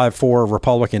was 5-4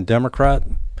 Republican Democrat.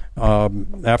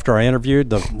 After I interviewed,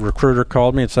 the recruiter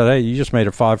called me and said, "Hey, you just made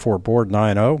a 5-4 board,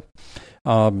 9-0.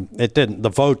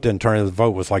 The vote didn't turn. The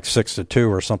vote was like 6-2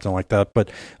 or something like that. But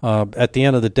at the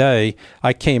end of the day,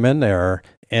 I came in there,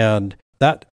 and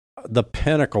the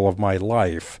pinnacle of my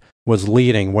life was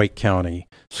leading Wake County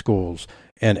schools.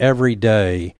 And every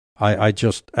day, I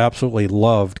just absolutely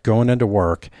loved going into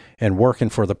work and working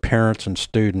for the parents and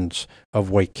students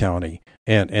of Wake County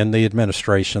and the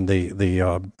administration.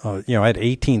 I had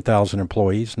 18,000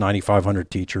 employees,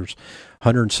 9,500 teachers,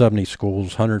 170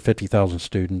 schools, 150,000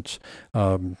 students,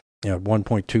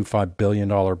 $1.25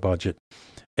 billion budget.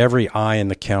 Every eye in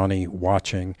the county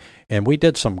watching, and we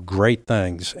did some great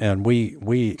things, and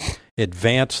we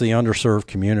advanced the underserved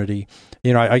community.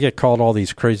 I get called all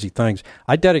these crazy things.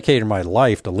 I dedicated my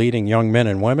life to leading young men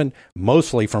and women,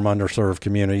 mostly from underserved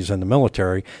communities in the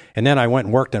military, and then I went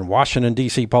and worked in Washington,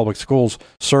 D.C. public schools,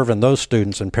 serving those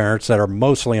students and parents that are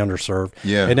mostly underserved.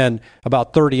 Yeah. And then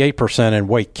about 38% in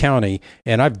Wake County,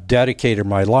 and I've dedicated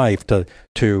my life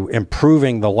to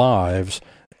improving the lives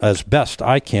as best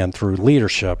I can through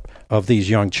leadership of these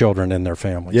young children and their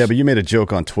families. Yeah, but you made a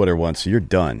joke on Twitter once, so you're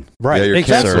done. Right, yeah, you're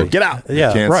exactly. canceled. Get out.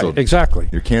 Yeah, canceled. right, exactly.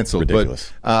 You're canceled.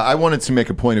 Ridiculous. But I wanted to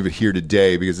make a point of it here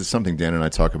today because it's something Dan and I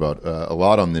talk about a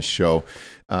lot on this show.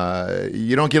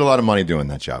 You don't get a lot of money doing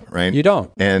that job, right? You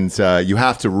don't. And you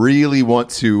have to really want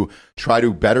to try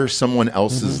to better someone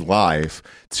else's life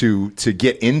to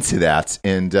get into that.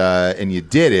 And you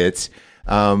did it.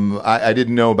 I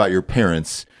didn't know about your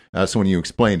parents. So when you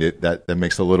explained it, that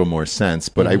makes a little more sense.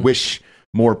 But I wish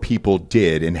more people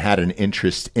did and had an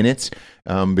interest in it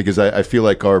because I feel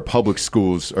like our public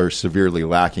schools are severely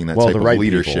lacking that type of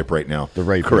leadership right now. The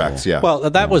right Correct, people. yeah. Well,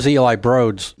 that was Eli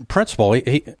Broad's principle.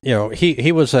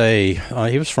 He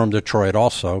was from Detroit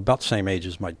also, about the same age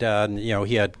as my dad. And,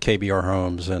 he had KBR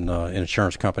Homes and an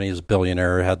insurance company. He's a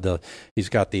billionaire. He's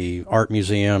got the art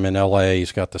museum in L.A.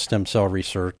 He's got the stem cell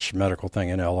research medical thing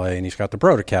in L.A. And he's got the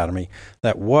Broad Academy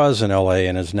that was in L.A.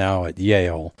 and is now at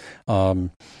Yale.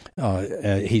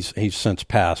 He's since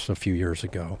passed a few years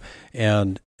ago.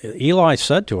 And Eli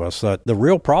said to us that the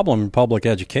real problem in public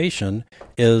education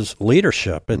is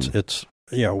leadership. It's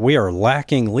we are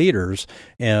lacking leaders,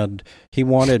 and he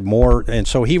wanted more. And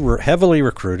so he heavily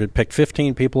recruited, picked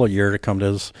 15 people a year to come to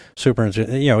his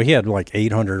superintendent. He had like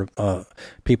 800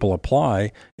 people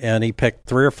apply, and he picked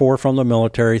 3 or 4 from the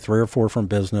military, 3 or 4 from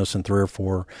business, and 3 or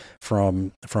 4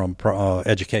 from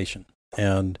education.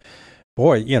 And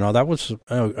boy, that was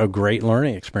a great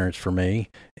learning experience for me.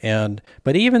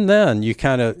 But even then, you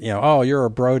kind of, oh, you're a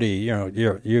Brody,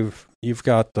 you've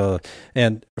got the.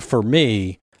 And for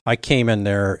me, I came in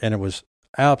there, and it was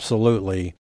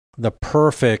absolutely the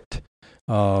perfect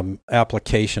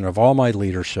application of all my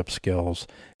leadership skills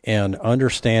and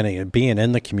understanding and being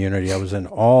in the community. I was in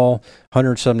all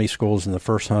 170 schools in the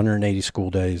first 180 school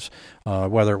days,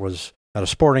 whether it was at a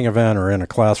sporting event or in a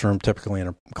classroom, typically in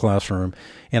a classroom,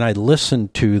 and I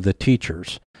listened to the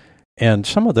teachers. And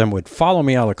some of them would follow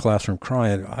me out of the classroom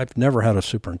crying, "I've never had a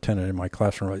superintendent in my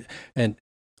classroom." And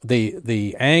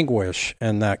the anguish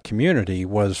in that community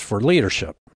was for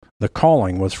leadership. the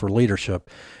calling was for leadership.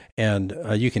 And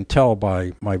you can tell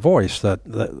by my voice that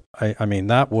I mean,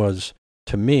 that was,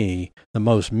 to me, the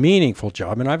most meaningful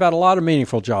job. And I've had a lot of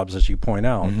meaningful jobs, as you point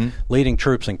out, leading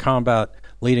troops in combat,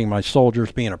 leading my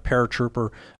soldiers, being a paratrooper,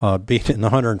 being in the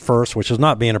 101st, which is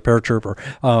not being a paratrooper.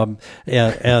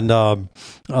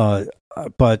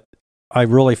 But I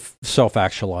really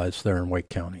self-actualized there in Wake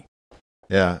County.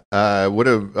 Yeah. What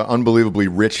an unbelievably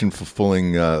rich and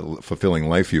fulfilling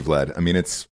life you've led. I mean,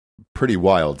 it's pretty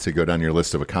wild to go down your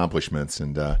list of accomplishments,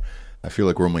 and I feel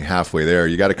like we're only halfway there.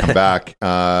 You got to come back.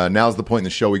 Now's the point in the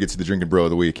show we get to the Drinking Bro of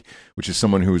the Week, which is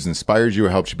someone who has inspired you or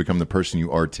helped you become the person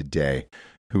you are today.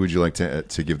 Who would you like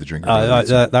to give the Drinking Bro?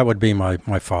 That would be my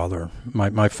father.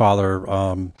 My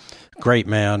father, great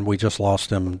man. We just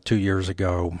lost him 2 years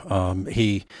ago.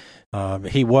 He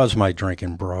was my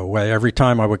drinking bro. Every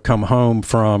time I would come home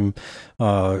from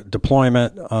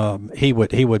deployment, he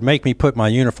would make me put my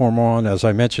uniform on. As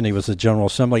I mentioned, he was the General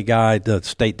Assembly guy, the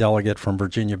state delegate from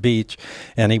Virginia Beach,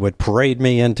 and he would parade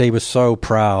me into. He was so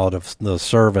proud of the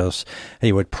service.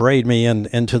 He would parade me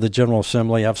into the General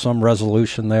Assembly, have some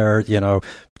resolution there,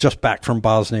 just back from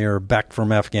Bosnia or back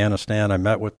from Afghanistan. I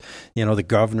met with, the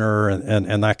governor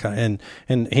and that kind,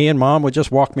 and he and Mom would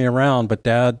just walk me around. But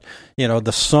Dad,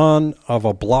 the son of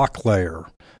a block layer,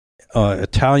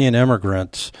 Italian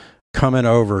immigrants coming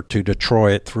over to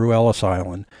Detroit through Ellis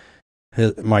Island.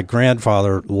 My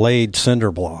grandfather laid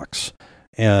cinder blocks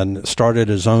and started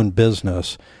his own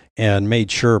business and made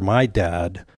sure my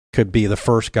dad could be the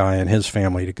first guy in his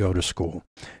family to go to school.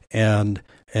 And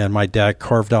my dad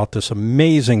carved out this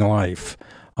amazing life.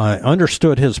 I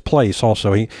understood his place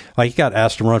also. He got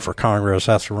asked to run for Congress,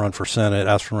 asked to run for Senate,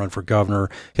 asked to run for governor,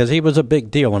 because he was a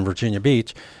big deal in Virginia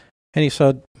Beach. And he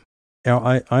said,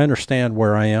 I understand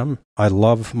where I am. I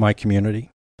love my community.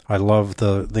 I love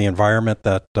the environment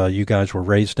that you guys were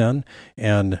raised in,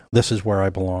 and this is where I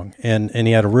belong. And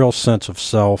he had a real sense of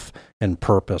self and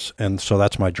purpose, and so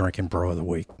that's my Drinking Bro of the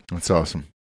Week. That's awesome.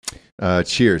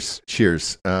 Cheers.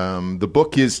 The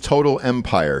book is Total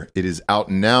Empire. It is out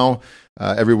now.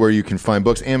 Everywhere you can find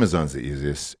books. Amazon's the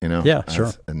easiest, Yeah,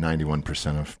 sure.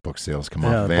 91% of book sales come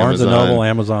off of Barnes Amazon. and Noble,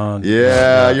 Amazon.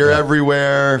 Yeah, you're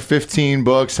everywhere. 15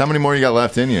 books. How many more you got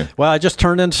left in you? Well, I just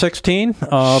turned in 16.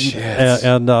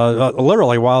 And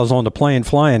literally while I was on the plane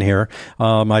flying here,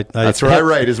 that's where I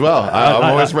write as well. I'm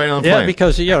always writing on the plane. Yeah,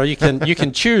 because you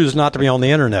can choose not to be on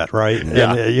the internet, right?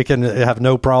 Yeah. And you can have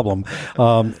no problem.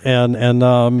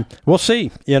 And we'll see.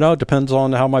 It depends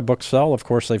on how my books sell. Of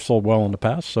course, they've sold well in the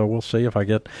past, so we'll see if I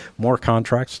get more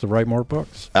contracts to write more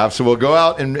books. Absolutely. Go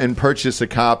out and purchase a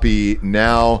copy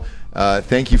now.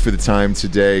 Thank you for the time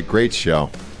today. Great show.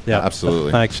 Yeah,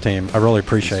 absolutely. Thanks, team. I really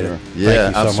appreciate it.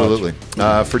 Yeah, Thank you absolutely. So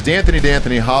much. For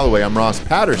D'Anthony Holloway, I'm Ross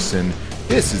Patterson.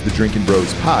 This is the Drinking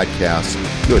Bros Podcast.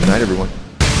 Good night, everyone.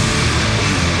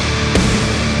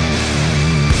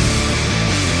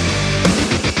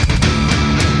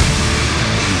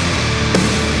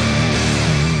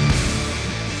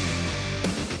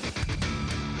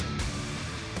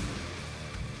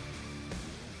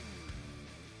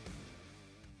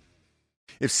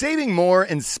 If saving more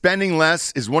and spending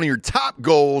less is one of your top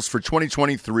goals for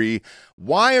 2023,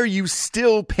 why are you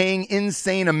still paying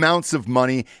insane amounts of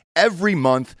money every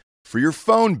month for your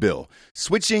phone bill?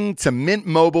 Switching to Mint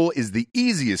Mobile is the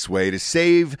easiest way to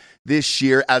save this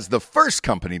year as the first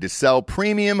company to sell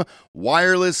premium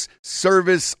wireless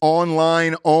service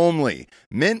online only.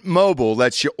 Mint Mobile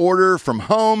lets you order from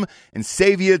home and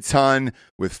save you a ton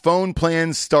with phone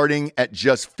plans starting at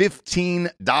just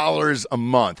 $15 a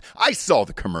month. I saw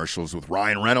the commercials with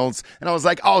Ryan Reynolds and I was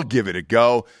like, I'll give it a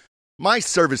go. My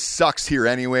service sucks here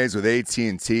anyways with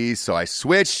AT&T, so I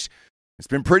switched. It's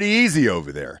been pretty easy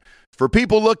over there. For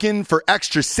people looking for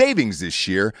extra savings this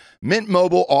year, Mint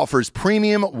Mobile offers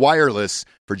premium wireless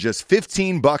for just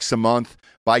 $15 a month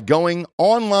by going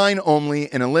online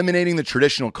only and eliminating the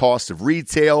traditional cost of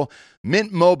retail.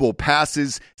 Mint Mobile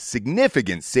passes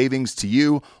significant savings to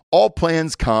you. All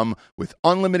plans come with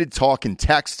unlimited talk and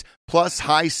text plus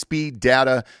high-speed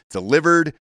data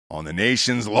delivered on the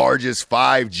nation's largest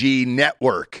 5G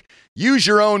network. Use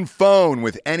your own phone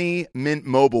with any Mint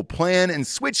Mobile plan and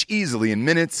switch easily in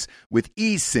minutes with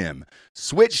eSIM.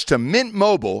 Switch to Mint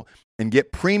Mobile and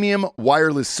get premium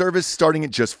wireless service starting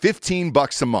at just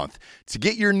 $15 a month. To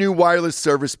get your new wireless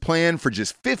service plan for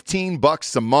just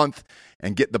 $15 a month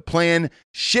and get the plan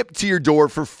shipped to your door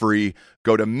for free,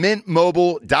 go to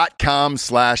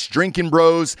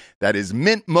mintmobile.com/drinkingbros. That is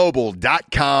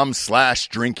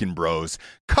mintmobile.com/drinkingbros.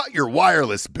 Cut your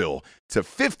wireless bill to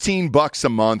 $15 a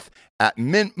month at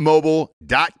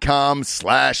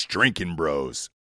mintmobile.com/drinkingbros.